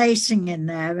for the placing in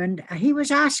there. And he was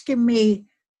asking me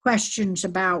questions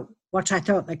about what I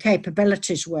thought the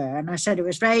capabilities were. And I said it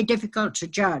was very difficult to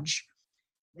judge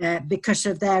because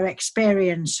of their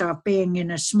experience of being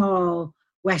in a small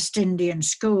West Indian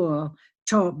school,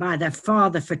 taught by their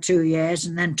father for 2 years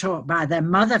and then taught by their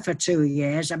mother for 2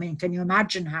 years. I mean, can you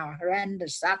imagine how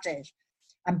horrendous that is?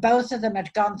 And both of them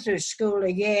had gone through school a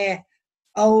year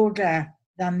older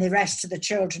than the rest of the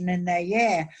children in their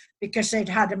year because they'd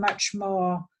had a much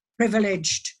more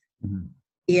privileged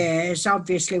years,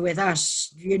 obviously with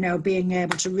us, you know, being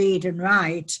able to read and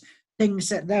write, things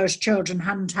that those children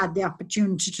hadn't had the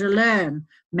opportunity to learn,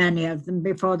 many of them,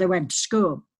 before they went to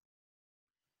school.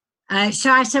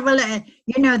 So I said, well,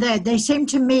 you know, they seem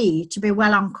to me to be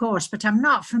well on course, but I'm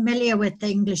not familiar with the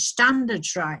English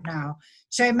standards right now.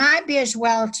 So it might be as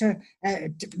well to,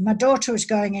 my daughter was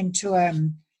going into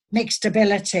mixed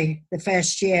ability the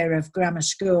first year of grammar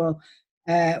school,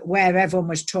 where everyone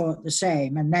was taught the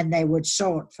same, and then they would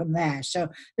sort from there. So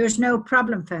there was no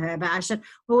problem for her. But I said,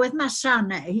 well, with my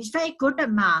son, he's very good at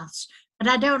maths, but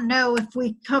I don't know if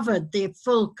we covered the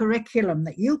full curriculum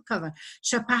that you cover.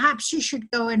 So perhaps he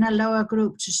should go in a lower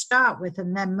group to start with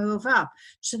and then move up.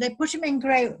 So they put him in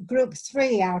group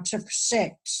 3 out of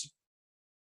 6.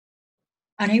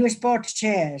 And he was brought to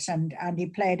tears, and he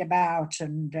played about,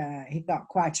 and he got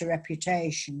quite a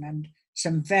reputation and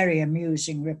some very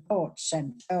amusing reports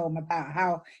sent home about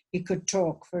how he could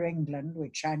talk for England,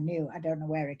 which I knew. I don't know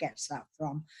where he gets that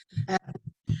from.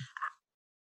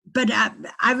 But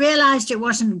I realised it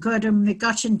wasn't good, and we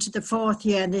got into the 4th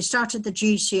year and they started the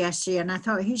GCSE, and I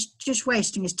thought he's just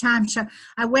wasting his time. So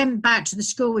I went back to the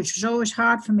school, which was always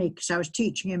hard for me because I was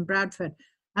teaching in Bradford.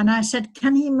 And I said,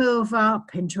 can he move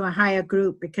up into a higher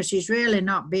group because he's really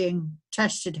not being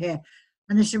tested here?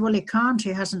 And they said, well, he can't.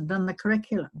 He hasn't done the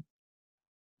curriculum.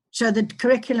 So the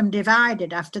curriculum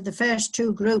divided after the first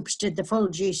 2 groups did the full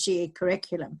GCE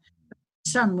curriculum.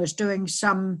 My son was doing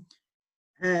some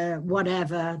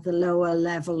whatever, the lower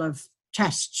level of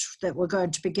tests that were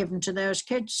going to be given to those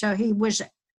kids. So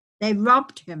they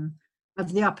robbed him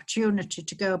of the opportunity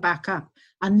to go back up.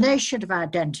 And they should have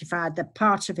identified that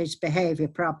part of his behaviour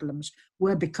problems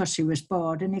were because he was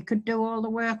bored and he could do all the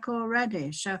work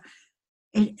already. So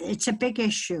it's a big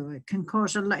issue. It can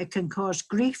cause it can cause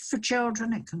grief for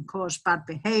children. It can cause bad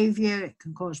behaviour. It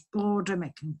can cause boredom.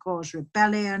 It can cause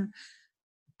rebellion.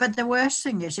 But the worst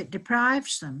thing is it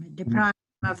deprives them. It deprives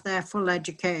them of their full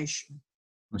education.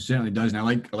 It certainly does, and I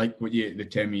like what the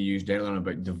term you used earlier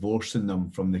about divorcing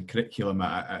them from the curriculum.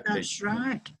 That's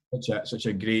right. Such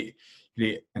a great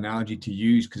analogy to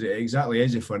use, because it exactly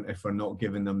is if we're not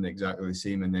giving them exactly the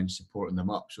same and then supporting them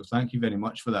up. So thank you very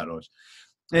much for that, Ros.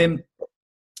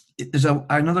 There's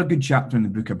another good chapter in the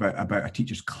book about a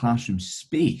teacher's classroom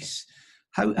space.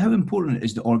 How important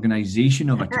is the organisation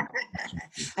of a teacher's classroom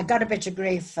space? I got a bit of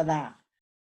grief for that.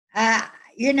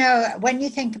 You know, when you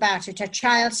think about it, a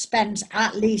child spends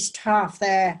at least half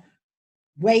their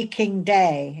waking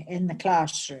day in the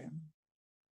classroom.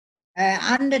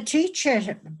 And a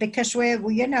teacher, because we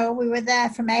were there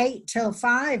from 8 till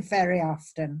 5 very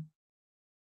often.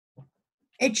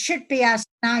 It should be as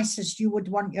nice as you would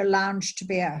want your lounge to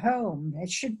be at home. It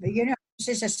should be, this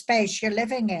is a space you're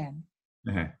living in.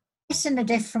 Uh-huh. It's in a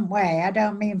different way. I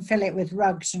don't mean fill it with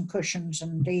rugs and cushions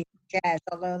and chairs,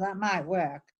 although that might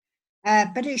work.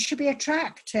 But it should be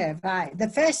attractive.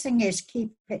 The first thing is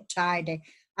keep it tidy.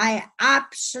 I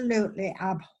absolutely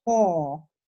abhor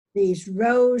these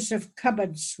rows of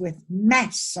cupboards with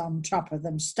mess on top of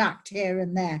them, stacked here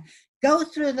and there. Go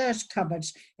through those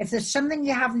cupboards. If there's something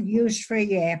you haven't used for a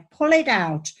year, pull it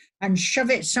out and shove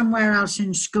it somewhere else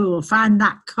in school. Find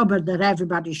that cupboard that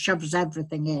everybody shoves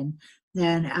everything in,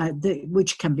 then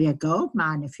which can be a gold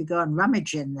mine if you go and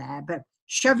rummage in there. But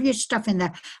shove your stuff in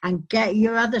there and get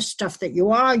your other stuff that you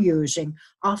are using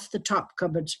off the top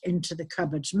cupboards into the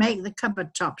cupboards. Make the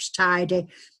cupboard tops tidy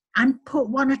and put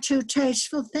 1 or 2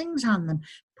 tasteful things on them.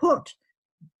 Put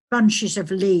bunches of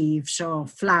leaves or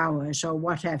flowers or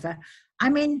whatever. I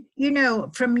mean,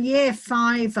 from year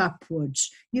 5 upwards,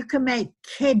 you can make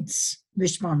kids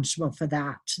responsible for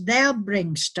that. They'll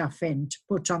bring stuff in to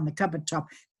put on the cupboard top.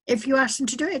 If you ask them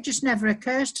to do it, it just never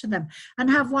occurs to them. And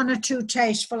have 1 or 2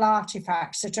 tasteful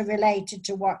artifacts that are related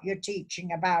to what you're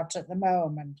teaching about at the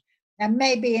moment. And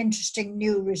maybe interesting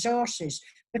new resources,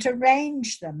 but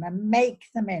arrange them and make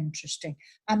them interesting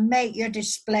and make your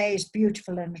displays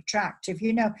beautiful and attractive.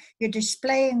 You're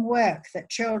displaying work that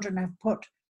children have put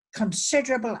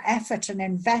considerable effort and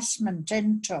investment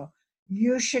into.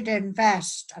 You should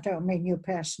invest, I don't mean you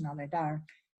personally, Darren,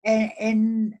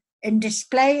 in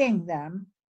displaying them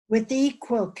with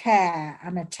equal care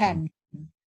and attention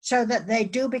so that they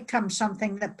do become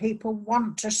something that people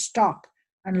want to stop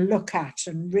and look at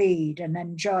and read and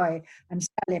enjoy and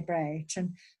celebrate.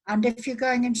 And if you're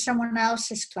going in someone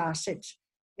else's class,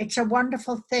 it's a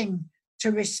wonderful thing to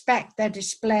respect their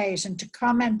displays and to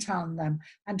comment on them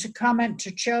and to comment to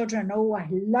children, oh, I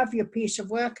love your piece of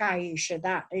work, Aisha,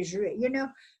 that is,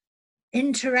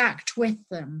 interact with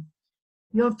them.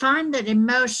 You'll find that in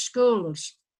most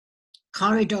schools,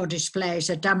 corridor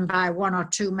displays are done by 1 or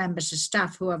 2 members of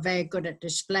staff who are very good at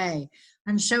display.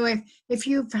 And so if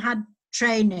you've had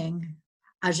training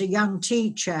as a young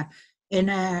teacher in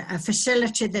a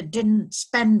facility that didn't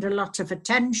spend a lot of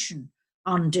attention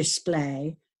on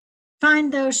display,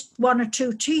 find those 1 or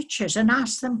 2 teachers and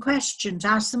ask them questions,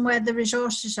 ask them where the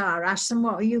resources are, ask them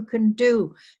what you can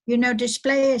do.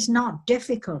 Display is not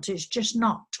difficult, it's just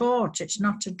not taught, it's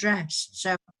not addressed.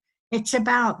 So it's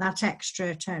about that extra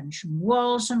attention.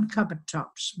 Walls and cupboard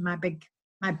tops, my big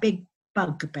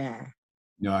bugbear.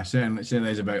 No, it certainly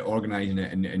is about organising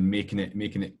it and making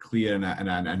it clear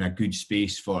and a good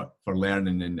space for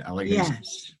learning. And I like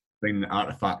bringing the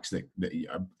artifacts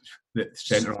that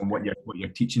centre on what you're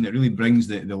teaching. It really brings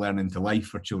the learning to life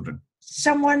for children.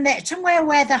 Somewhere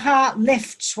where the heart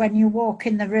lifts when you walk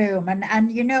in the room, and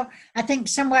I think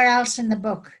somewhere else in the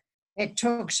book it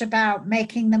talks about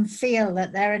making them feel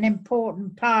that they're an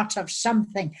important part of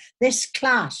something. This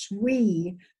class,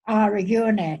 we are a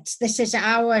unit. This is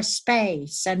our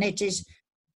space, and it is,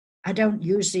 I don't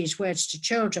use these words to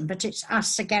children, but it's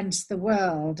us against the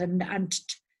world, and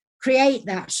create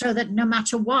that so that no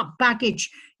matter what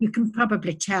baggage, you can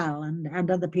probably tell,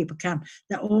 and other people can,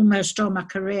 that almost all my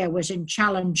career was in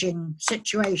challenging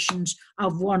situations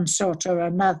of one sort or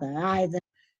another, either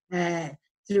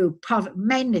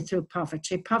mainly through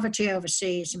poverty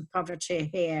overseas and poverty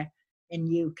here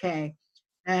in UK.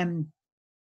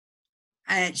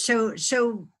 So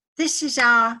this is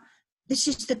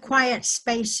the quiet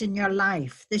space in your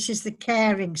life. This is the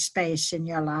caring space in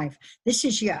your life. This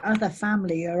is your other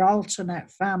family, your alternate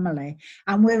family,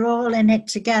 and we're all in it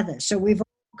together. So we've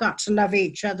all got to love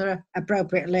each other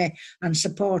appropriately and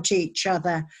support each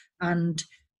other and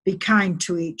be kind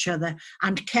to each other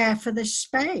and care for this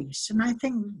space. And I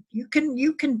think you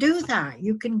can do that.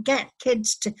 You can get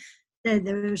kids to.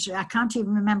 I can't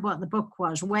even remember what the book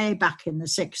was, way back in the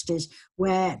 60s,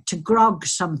 where to grog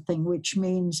something, which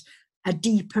means a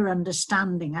deeper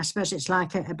understanding. I suppose it's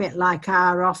like a bit like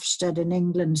our Ofsted in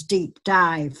England's deep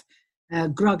dive.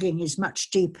 Grogging is much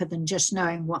deeper than just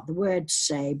knowing what the words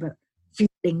say, but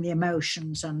feeling the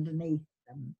emotions underneath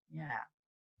them. Yeah.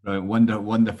 Right,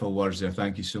 wonderful words there.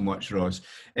 Thank you so much, Ros.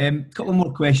 Couple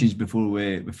more questions before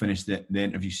we finish the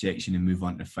interview section and move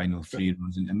on to the final 3,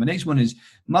 Ros. And my next one is,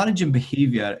 marriage and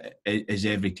behaviour is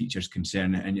every teacher's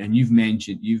concern, and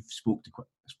you've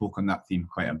spoke on that theme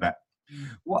quite a bit.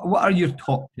 What are your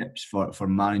top tips for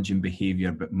managing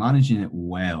behaviour, but managing it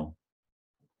well?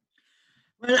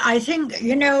 Well, I think,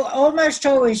 almost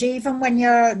always, even when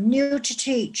you're new to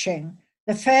teaching,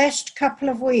 the first couple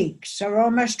of weeks are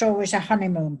almost always a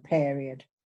honeymoon period.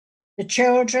 The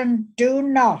children do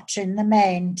not, in the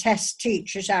main, test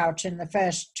teachers out in the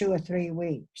first 2 or 3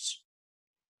 weeks.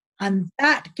 And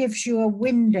that gives you a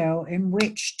window in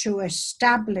which to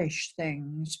establish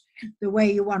things the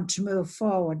way you want to move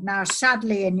forward. Now,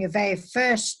 sadly, in your very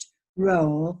first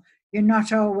role, you're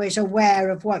not always aware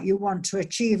of what you want to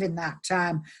achieve in that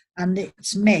time, and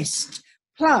it's missed.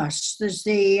 Plus, there's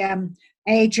the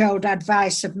age-old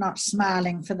advice of not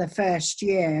smiling for the first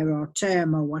year or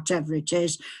term or whatever it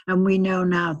is, and we know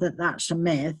now that that's a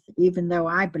myth, even though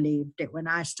I believed it when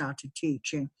I started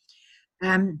teaching.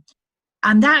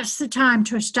 And that's the time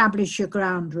to establish your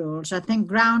ground rules. I think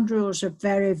ground rules are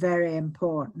very, very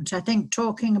important. I think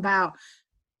talking about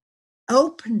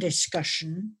open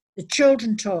discussion, the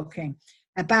children talking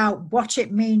about what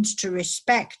it means to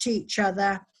respect each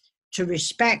other, to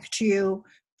respect you,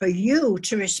 for you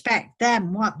to respect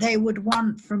them, what they would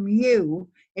want from you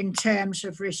in terms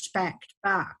of respect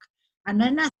back. And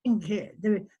then I think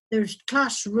the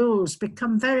class rules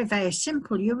become very, very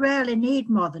simple. You rarely need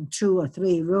more than 2 or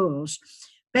 3 rules.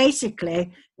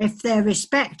 Basically, if they're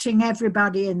respecting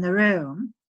everybody in the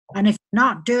room, and if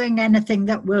not doing anything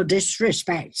that will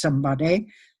disrespect somebody,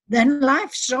 then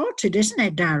life's sorted, isn't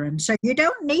it, Darren? So you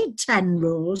don't need 10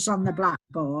 rules on the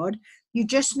blackboard. You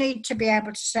just need to be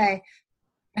able to say,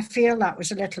 I feel that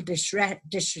was a little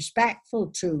disrespectful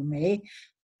to me.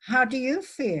 How do you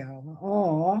feel?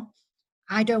 Or,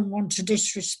 I don't want to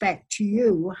disrespect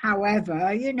you, however,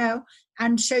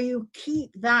 and so you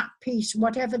keep that piece,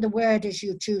 whatever the word is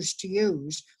you choose to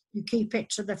use, you keep it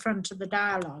to the front of the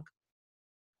dialogue.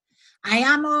 I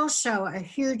am also a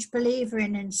huge believer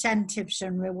in incentives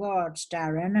and rewards,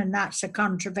 Darren, and that's a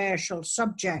controversial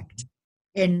subject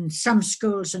in some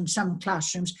schools and some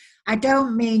classrooms. I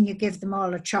don't mean you give them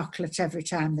all a chocolate every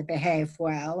time they behave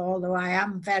well, although I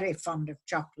am very fond of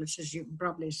chocolates, as you can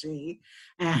probably see.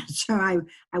 So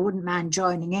I wouldn't mind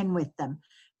joining in with them.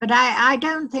 But I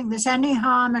don't think there's any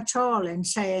harm at all in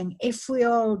saying, if we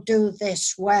all do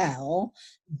this well,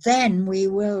 then we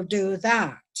will do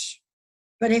that.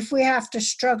 But if we have to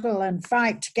struggle and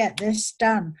fight to get this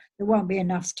done, there won't be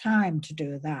enough time to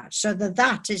do that. So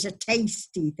that is a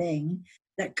tasty thing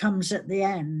that comes at the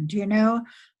end,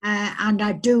 and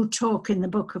I do talk in the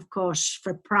book, of course,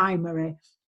 for primary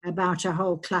about a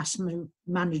whole class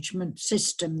management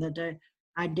system that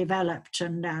I developed,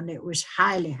 and it was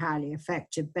highly, highly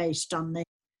effective based on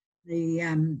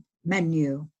the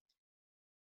menu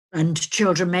and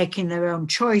children making their own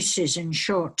choices in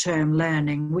short-term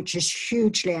learning, which is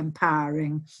hugely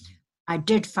empowering. I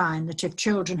did find that if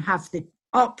children have the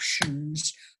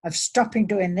options of stopping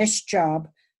doing this job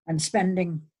and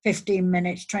spending 15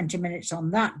 minutes, 20 minutes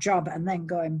on that job and then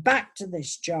going back to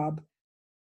this job,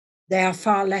 they are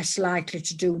far less likely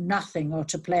to do nothing or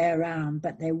to play around,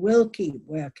 but they will keep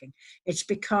working. It's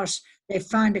because they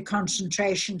find a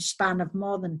concentration span of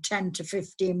more than 10 to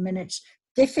 15 minutes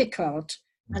difficult,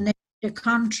 and they need a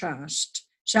contrast.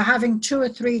 So having 2 or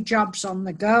 3 jobs on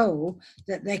the go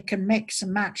that they can mix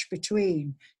and match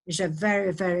between is a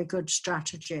very, very good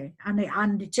strategy.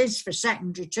 And it is for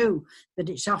secondary too, but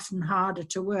it's often harder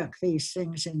to work these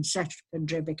things in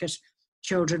secondary because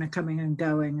children are coming and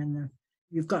going, and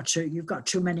you've got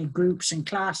too many groups and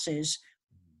classes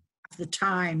have the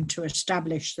time to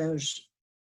establish those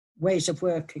ways of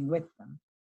working with them.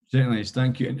 Certainly,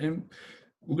 thank you. And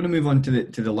we're going to move on to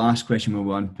the last question.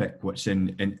 We'll unpick what's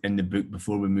in the book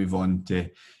before we move on to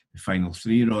the final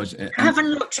 3, Ros. I haven't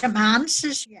looked at my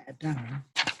answers yet, Darren.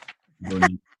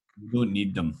 You don't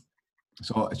need them.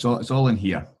 It's all in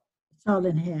here. It's all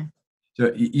in here.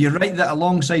 So you're right that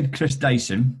alongside Chris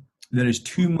Dyson, there is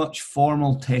too much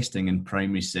formal testing in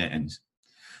primary settings.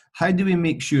 How do we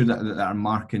make sure that our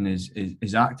marking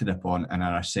is acted upon and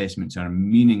our assessments are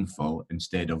meaningful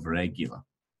instead of regular?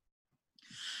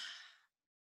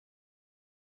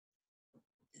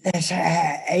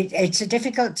 It's a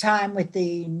difficult time with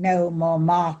the no more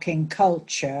marking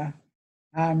culture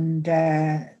and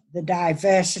the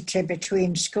diversity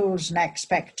between schools and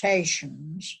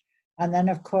expectations. And then,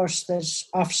 of course, there's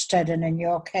Ofsted and, in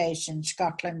your case, in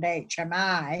Scotland,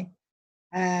 HMI.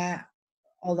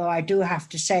 Although I do have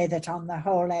to say that on the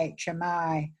whole,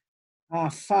 HMI are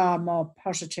far more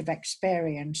positive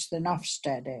experience than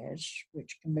Ofsted is,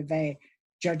 which can be very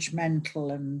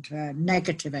judgmental and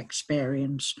negative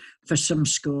experience for some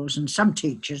schools and some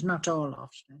teachers, not all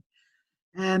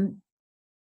Ofsted.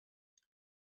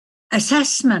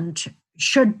 Assessment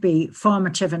should be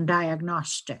formative and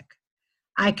diagnostic.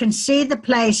 I can see the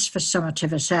place for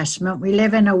summative assessment. We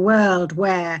live in a world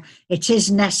where it is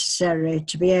necessary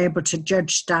to be able to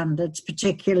judge standards,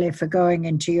 particularly for going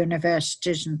into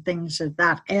universities and things of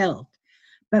that ilk.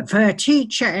 But for a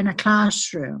teacher in a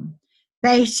classroom,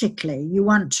 basically, you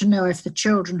want to know if the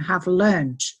children have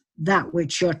learnt that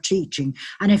which you're teaching.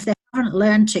 And if they haven't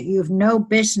learnt it, you've no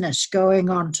business going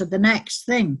on to the next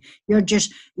thing. You're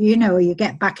just, you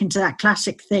get back into that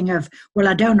classic thing of, well,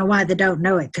 I don't know why they don't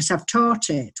know it because I've taught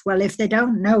it. Well, if they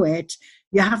don't know it,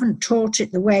 you haven't taught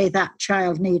it the way that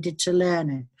child needed to learn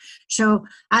it. So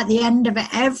at the end of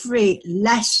every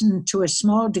lesson, to a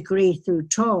small degree through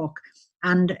talk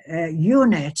and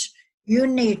unit, you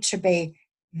need to be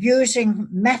using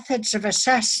methods of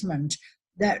assessment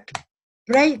that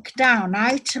break down,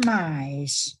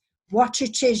 itemize what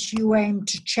it is you aim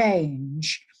to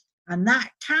change. And that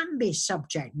can be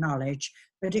subject knowledge,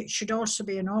 but it should also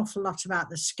be an awful lot about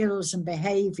the skills and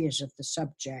behaviours of the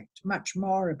subject, much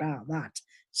more about that.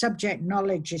 Subject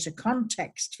knowledge is a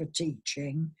context for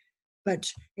teaching, but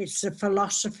it's the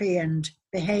philosophy and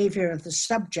behaviour of the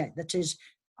subject that is,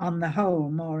 on the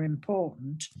whole, more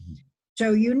important.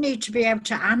 So you need to be able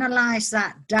to analyse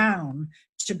that down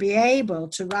to be able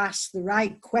to ask the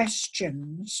right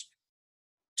questions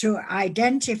to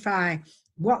identify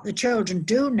what the children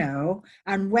do know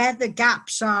and where the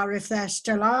gaps are, if there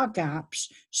still are gaps,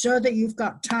 so that you've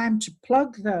got time to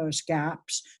plug those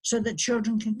gaps so that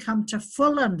children can come to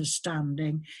full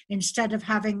understanding instead of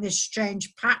having this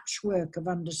strange patchwork of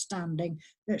understanding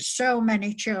that so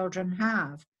many children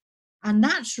have. And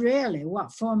that's really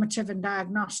what formative and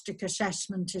diagnostic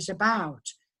assessment is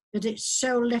about, that it's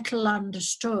so little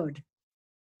understood.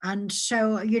 And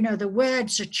so, the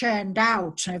words are churned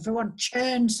out, everyone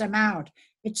churns them out.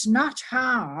 It's not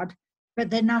hard,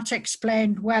 but they're not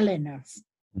explained well enough.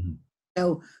 Mm-hmm.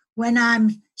 So when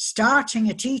I'm starting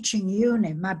a teaching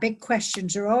unit, my big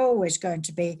questions are always going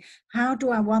to be, how do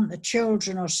I want the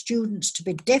children or students to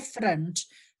be different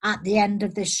at the end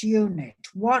of this unit?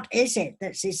 What is it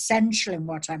that's essential in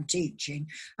what I'm teaching?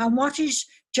 And what is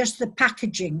just the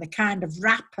packaging, the kind of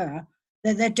wrapper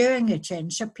that they're doing it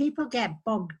in? So people get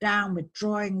bogged down with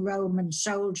drawing Roman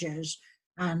soldiers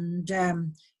and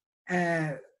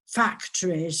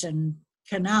factories and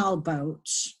canal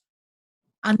boats,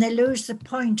 and they lose the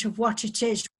point of what it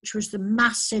is, which was the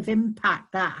massive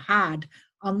impact that had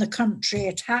on the country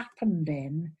it happened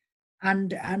in,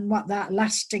 and what that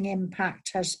lasting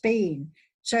impact has been.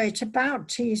 So it's about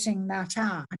teasing that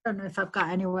out. I don't know if I've got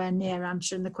anywhere near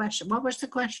answering the question. What was the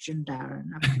question,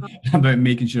 Darren? About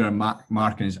making sure our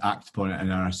marking is acted upon it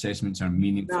and our assessments are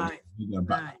meaningful. Right.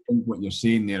 But I think what you're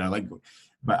saying there, I like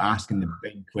about asking the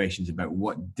big questions about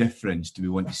what difference do we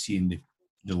want to see in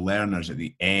the learners at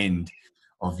the end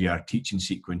of your teaching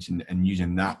sequence, and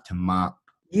using that to map.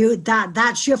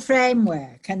 That's your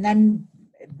framework, and then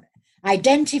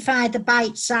identify the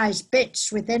bite-sized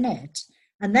bits within it.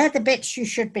 And they're the bits you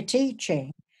should be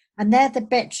teaching. And they're the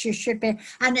bits you should be.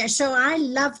 And so I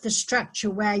love the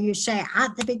structure where you say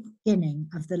at the beginning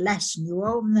of the lesson, you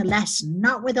open the lesson,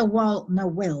 not with a Walt and a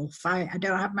Wilf. I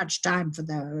don't have much time for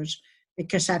those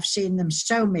because I've seen them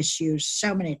so misused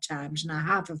so many times. And I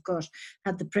have, of course,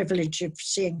 had the privilege of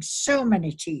seeing so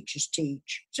many teachers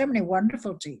teach, so many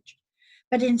wonderful teachers.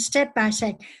 But instead by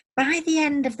saying, by the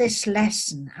end of this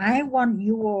lesson, I want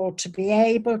you all to be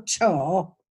able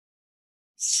to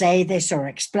say this or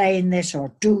explain this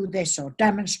or do this or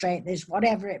demonstrate this,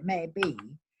 whatever it may be.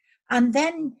 And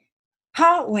then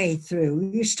partway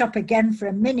through, you stop again for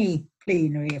a mini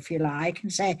plenary, if you like,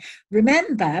 and say,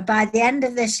 remember, by the end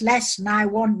of this lesson, I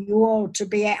want you all to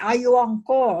be, are you on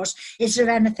course? Is there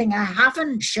anything I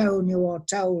haven't shown you or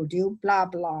told you? Blah,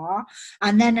 blah.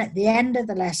 And then at the end of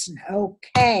the lesson,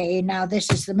 okay, now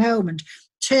this is the moment.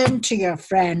 Turn to your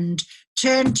friend,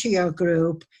 turn to your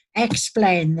group,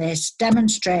 explain this,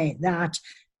 demonstrate that,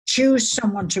 choose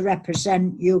someone to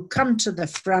represent you, come to the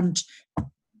front,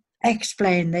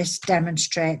 explain this,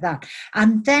 demonstrate that.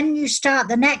 And then you start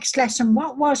the next lesson.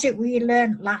 What was it we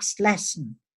learned last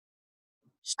lesson?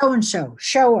 So-and-so,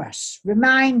 show us,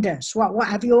 remind us. What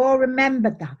have you all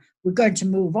remembered that? We're going to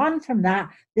move on from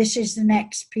that. This is the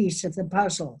next piece of the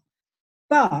puzzle.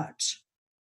 But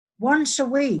once a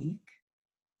week,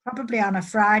 probably on a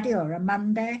Friday or a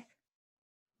Monday,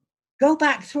 go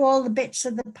back through all the bits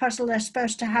of the puzzle they're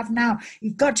supposed to have now.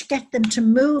 You've got to get them to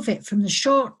move it from the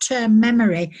short-term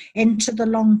memory into the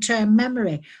long-term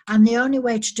memory. And the only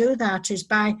way to do that is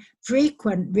by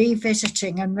frequent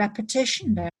revisiting and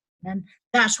repetition. And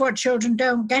That's what children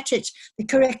don't get. It's the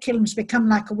curriculum's become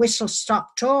like a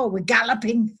whistle-stop tour. We're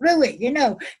galloping through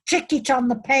it, tick it on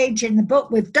the page in the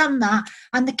book. We've done that,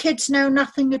 and the kids know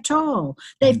nothing at all.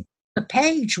 They've got a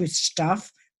page with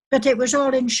stuff, but it was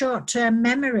all in short-term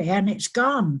memory, and it's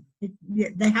gone.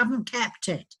 They haven't kept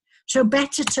it. So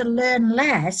better to learn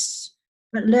less,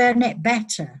 but learn it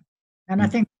better. And I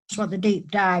think that's what the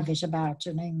deep dive is about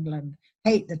in England.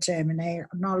 Hate the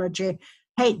terminology.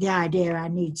 Hate the idea I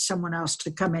need someone else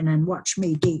to come in and watch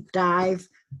me deep dive.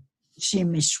 See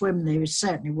me swim, they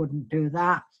certainly wouldn't do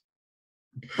that.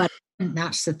 But I think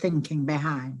that's the thinking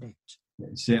behind it.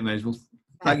 It certainly is. Well,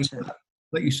 thank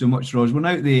you so much, Ros. We're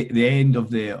now at the end of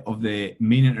the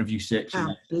main interview section. I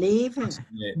can't believe it.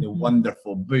 The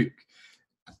wonderful book.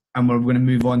 And we're going to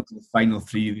move on to the final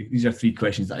three. These are three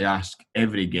questions that I ask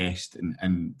every guest,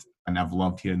 and I've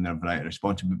loved hearing their variety of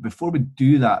responses. But before we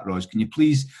do that, Ros, can you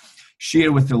please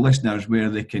share with the listeners where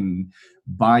they can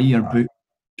buy your book,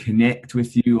 connect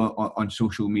with you on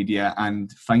social media,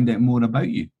 and find out more about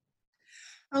you?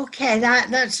 Okay,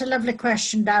 that's a lovely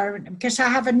question, Darren, because I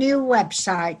have a new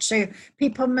website, so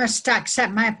people must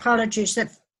accept my apologies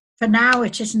that for now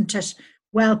it isn't as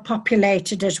well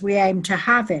populated as we aim to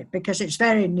have it, because it's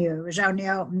very new. It was only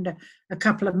opened a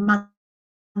couple of months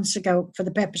ago for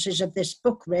the purposes of this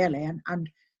book, really, and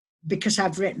because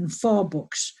I've written 4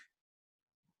 books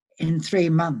in 3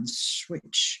 months,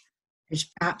 which is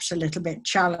perhaps a little bit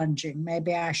challenging.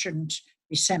 Maybe I shouldn't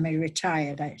be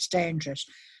semi-retired. It's dangerous.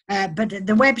 But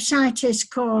the website is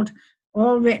called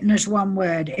All Written as One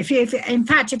Word. If you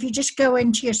just go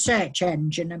into your search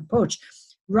engine and put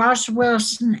Ros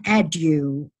Wilson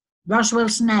Edu, Ros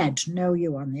Wilson Ed, no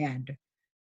you on the end.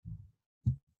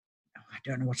 I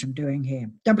don't know what I'm doing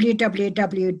here.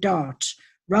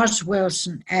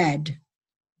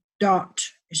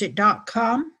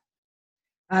 www.roswilsoned.com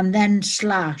and then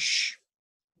 /shop.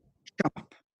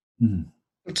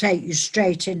 It'll take you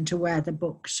straight into where the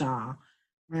books are.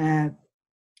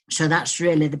 So that's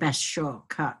really the best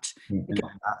shortcut.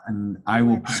 And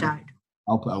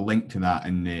I'll put a link to that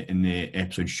in the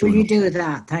episode show. Will you do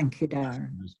that? Thank you,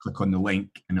 Darren. Just click on the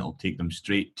link and it'll take them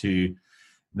straight to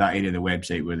that area of the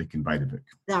website where they can buy the book.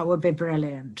 That would be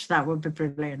brilliant.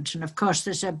 And of course,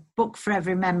 there's a book for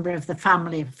every member of the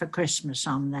family for Christmas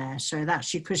on there. So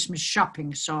that's your Christmas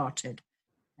shopping sorted.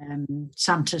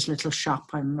 Santa's Little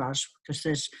Shop and Ros, because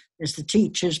there's the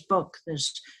teacher's book.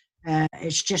 There's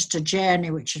It's Just a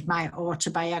Journey, which is my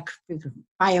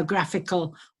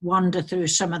autobiographical wander through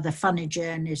some of the funny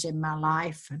journeys in my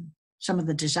life and some of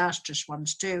the disastrous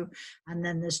ones too. And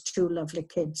then there's 2 lovely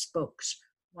kids' books,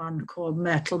 one called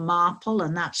Myrtle Marple,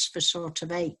 and that's for sort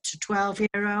of 8 to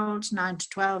 12-year-olds, 9 to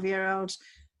 12-year-olds,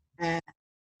 and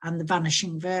The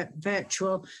Vanishing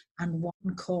Virtual, and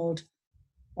one called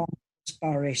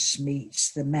Boris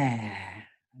Meets the Mayor.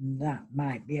 And that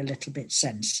might be a little bit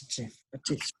sensitive, but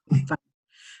it's fun.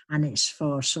 And it's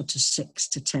for sort of 6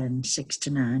 to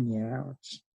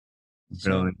 9-year-olds.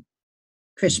 Brilliant.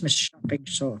 Christmas shopping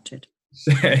sorted.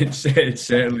 It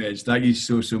certainly is. Thank you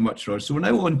so much, Ros. So we're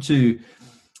now on to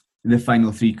the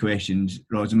final 3 questions,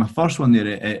 Ros. And my first one there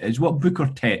is, what book or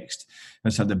text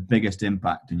has had the biggest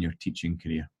impact in your teaching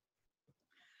career?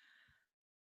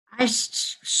 I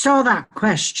saw that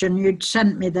question. You'd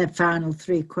sent me the final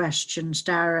 3 questions,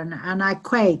 Darren, and I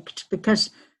quaked because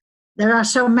there are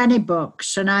so many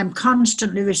books and I'm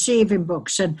constantly receiving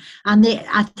books. And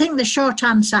I think the short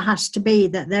answer has to be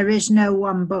that there is no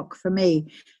one book for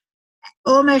me.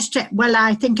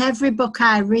 I think every book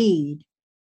I read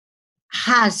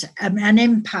has an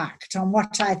impact on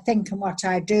what I think and what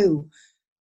I do.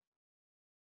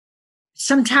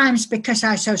 Sometimes because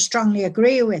I so strongly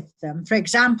agree with them. For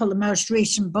example, the most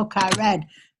recent book I read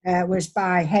was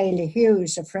by Hayley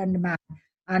Hughes, a friend of mine,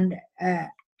 and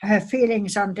her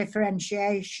feelings on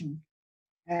differentiation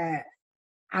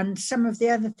and some of the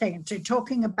other things. So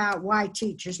talking about why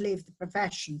teachers leave the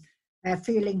profession,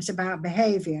 feelings about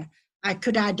behaviour, I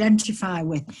could identify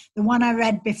with. The one I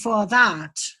read before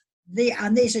that,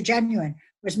 and these are genuine,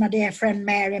 was my dear friend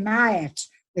Mary Myatt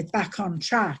with Back on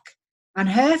Track. And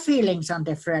her feelings on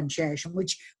differentiation,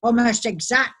 which almost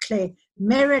exactly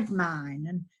mirrored mine.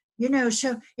 And,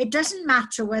 so it doesn't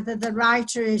matter whether the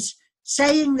writer is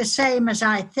saying the same as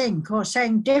I think or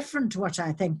saying different to what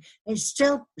I think. It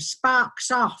still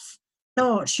sparks off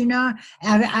thoughts,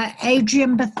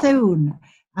 Adrian Bethune,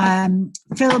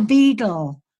 Phil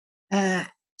Beadle,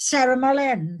 Sarah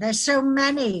Mullin. There's so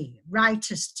many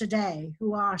writers today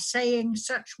who are saying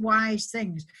such wise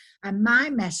things. And my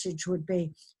message would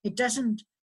be, it doesn't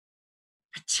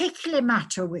particularly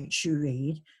matter which you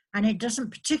read, and it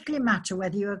doesn't particularly matter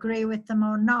whether you agree with them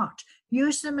or not.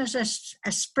 use them as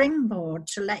a springboard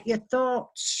to let your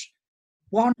thoughts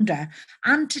wander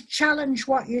and to challenge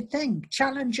what you think,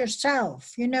 challenge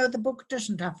yourself. You know, the book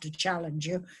doesn't have to challenge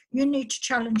you. You need to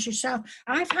challenge yourself.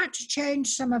 I've had to change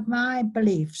some of my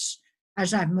beliefs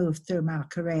as I've moved through my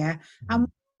career, and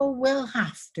we will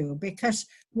have to, because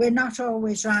we're not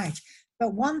always right.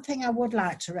 But one thing I would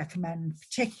like to recommend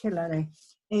particularly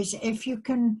is if you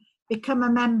can become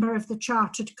a member of the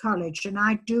Chartered College, and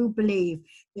I do believe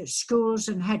that schools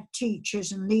and head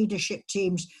teachers and leadership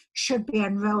teams should be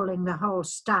enrolling the whole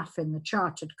staff in the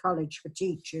Chartered College for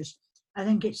Teachers. I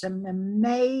think it's an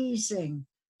amazing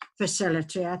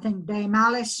facility. I think Dame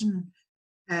Alison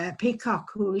Peacock,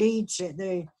 who leads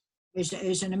it,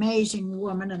 is an amazing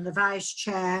woman, and the vice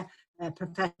chair,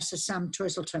 Professor Sam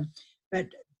Twizzleton. But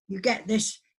you get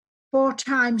this 4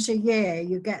 times a year,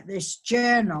 you get this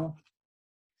journal,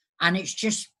 and it's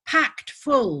just packed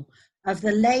full of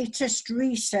the latest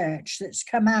research that's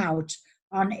come out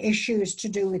on issues to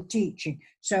do with teaching.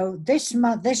 So this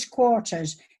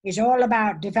quarter's is all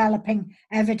about developing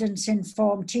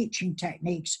evidence-informed teaching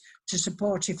techniques to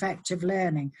support effective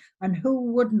learning. And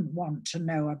who wouldn't want to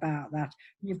know about that?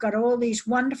 You've got all these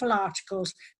wonderful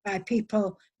articles by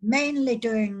people mainly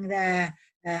doing their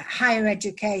higher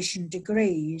education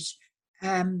degrees,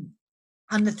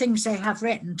 and the things they have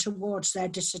written towards their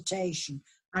dissertation.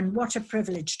 And what a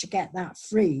privilege to get that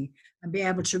free and be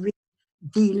able to read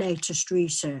the latest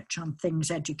research on things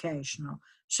educational.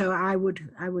 So I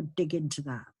would dig into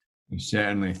that.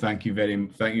 Certainly, thank you very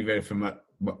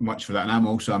much for that. And I'm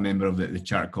also a member of the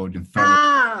Chartered College and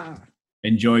thoroughly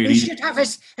enjoy reading. We should have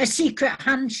a secret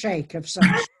handshake of some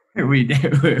sort. we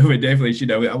definitely should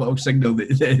have a little signal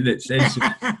that says so.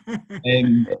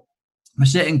 My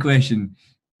second question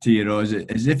to you, Ros,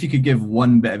 is if you could give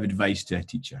one bit of advice to a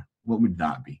teacher, what would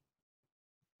that be?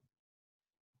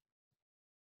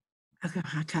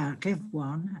 I can't give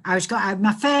one.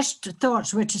 My first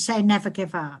thoughts were to say never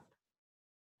give up.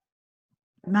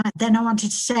 Then I wanted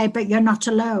to say, but you're not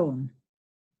alone.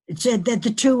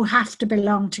 The two have to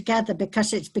belong together,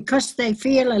 because it's because they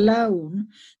feel alone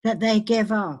that they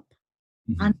give up.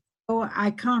 Mm-hmm. And so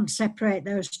I can't separate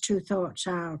those two thoughts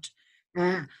out.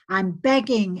 I'm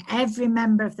begging every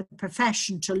member of the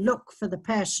profession to look for the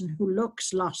person who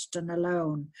looks lost and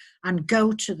alone and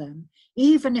go to them,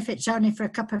 even if it's only for a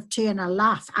cup of tea and a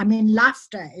laugh. I mean,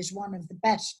 laughter is one of the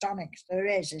best tonics there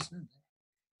is, isn't it?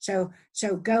 So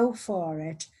go for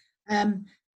it.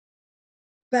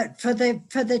 But for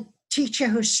the teacher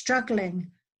who's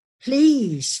struggling,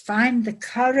 please find the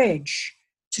courage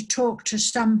to talk to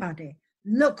somebody.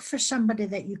 Look for somebody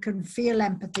that you can feel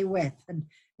empathy with. And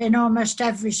in almost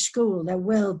every school, there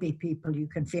will be people you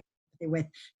can feel empathy with.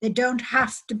 They don't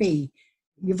have to be.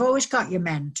 You've always got your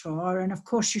mentor, and of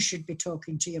course you should be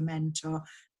talking to your mentor,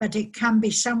 but it can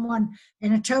be someone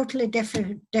in a totally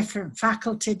different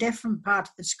faculty, different part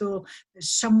of the school,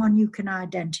 someone you can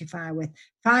identify with.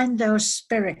 Find those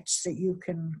spirits that you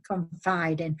can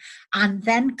confide in, and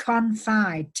then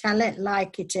confide, tell it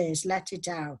like it is, let it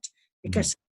out,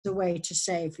 because it's the way to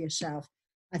save yourself.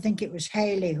 I think it was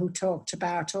Haley who talked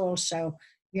about also,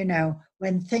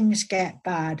 when things get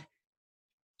bad,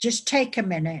 just take a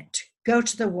minute, go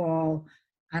to the wall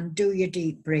and do your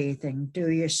deep breathing. Do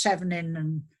your 7 in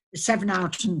and 7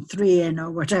 out and 3 in, or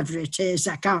whatever it is.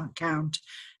 I can't count.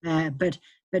 But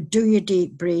do your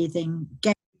deep breathing,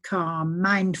 get calm,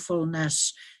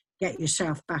 mindfulness, get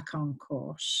yourself back on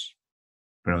course.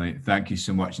 Brilliant. Thank you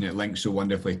so much. And it links so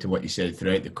wonderfully to what you said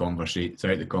throughout the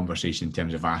conversation in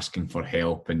terms of asking for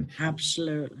help, and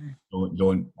absolutely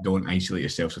don't isolate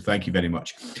yourself. So thank you very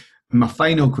much. My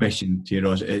final question to you,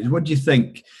 Ros, is what do you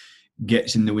think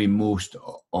gets in the way most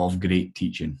of great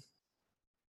teaching?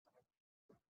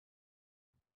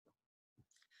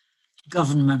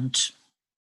 Government.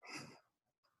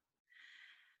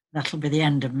 That'll be the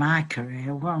end of my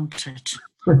career, won't it?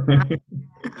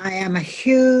 I am a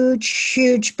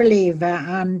huge believer,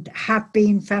 and have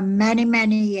been for many,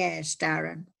 many years,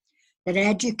 Darren, that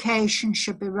education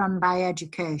should be run by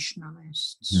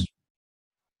educationalists. Mm.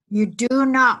 You do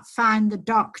not find the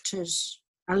doctors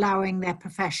allowing their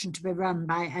profession to be run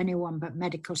by anyone but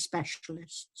medical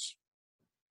specialists.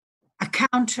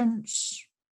 Accountants,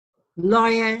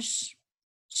 lawyers,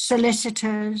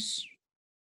 solicitors,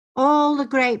 all the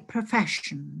great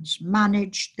professions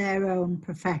manage their own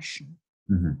profession,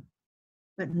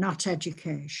 but not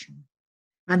education.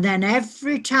 And then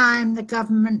every time the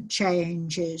government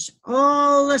changes,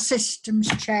 all the systems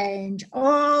change,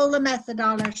 all the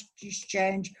methodologies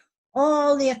change,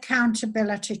 all the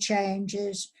accountability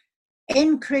changes,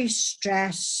 increase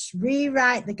stress,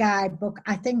 rewrite the guidebook.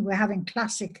 I think we're having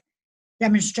classic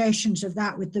demonstrations of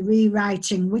that with the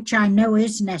rewriting, which I know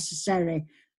is necessary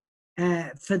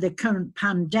for the current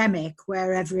pandemic,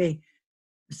 where every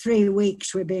 3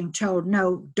 weeks we're being told,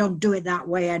 no, don't do it that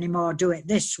way anymore, do it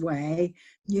this way.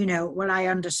 Well, I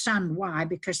understand why,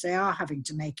 because they are having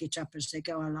to make it up as they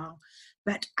go along.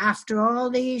 But after all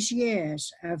these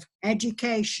years of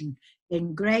education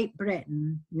in Great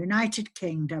Britain, United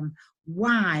Kingdom,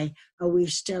 why are we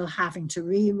still having to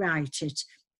rewrite it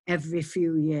every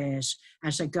few years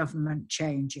as a government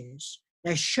changes?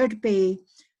 There should be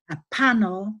a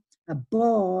panel, a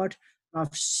board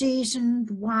of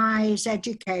seasoned, wise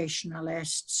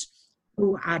educationalists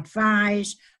who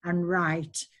advise and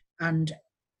write and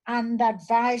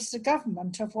advise the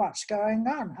government of what's going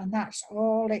on. And that's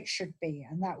all it should be.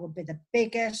 And that would be the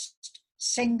biggest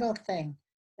single thing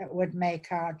that would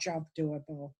make our job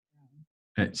doable.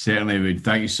 It certainly would.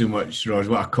 Thank you so much, Ros.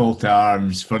 What a call to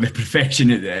arms for the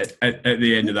profession at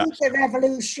the end of that. It's a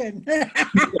revolution.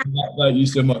 Thank you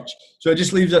so much. So it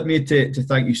just leaves it me to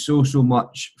thank you so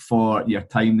much for your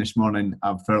time this morning.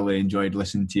 I've thoroughly enjoyed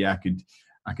listening to you.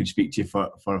 I could speak to you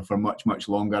for much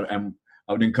longer.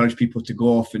 I would encourage people to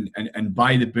go off and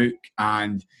buy the book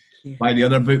and buy the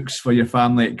other books for your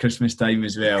family at Christmas time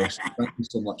as well. So thank you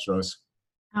so much, Ros.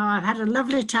 Oh, I've had a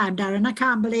lovely time, Darren. I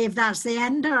can't believe that's the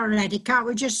end already. Can't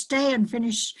we just stay and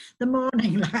finish the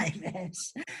morning like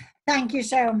this? Thank you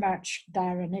so much,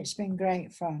 Darren. It's been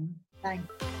great fun. Thank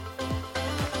you.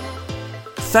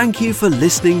 Thank you for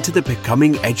listening to the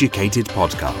Becoming Educated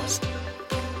podcast.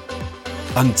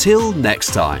 Until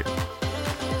next time,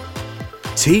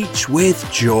 teach with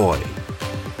joy.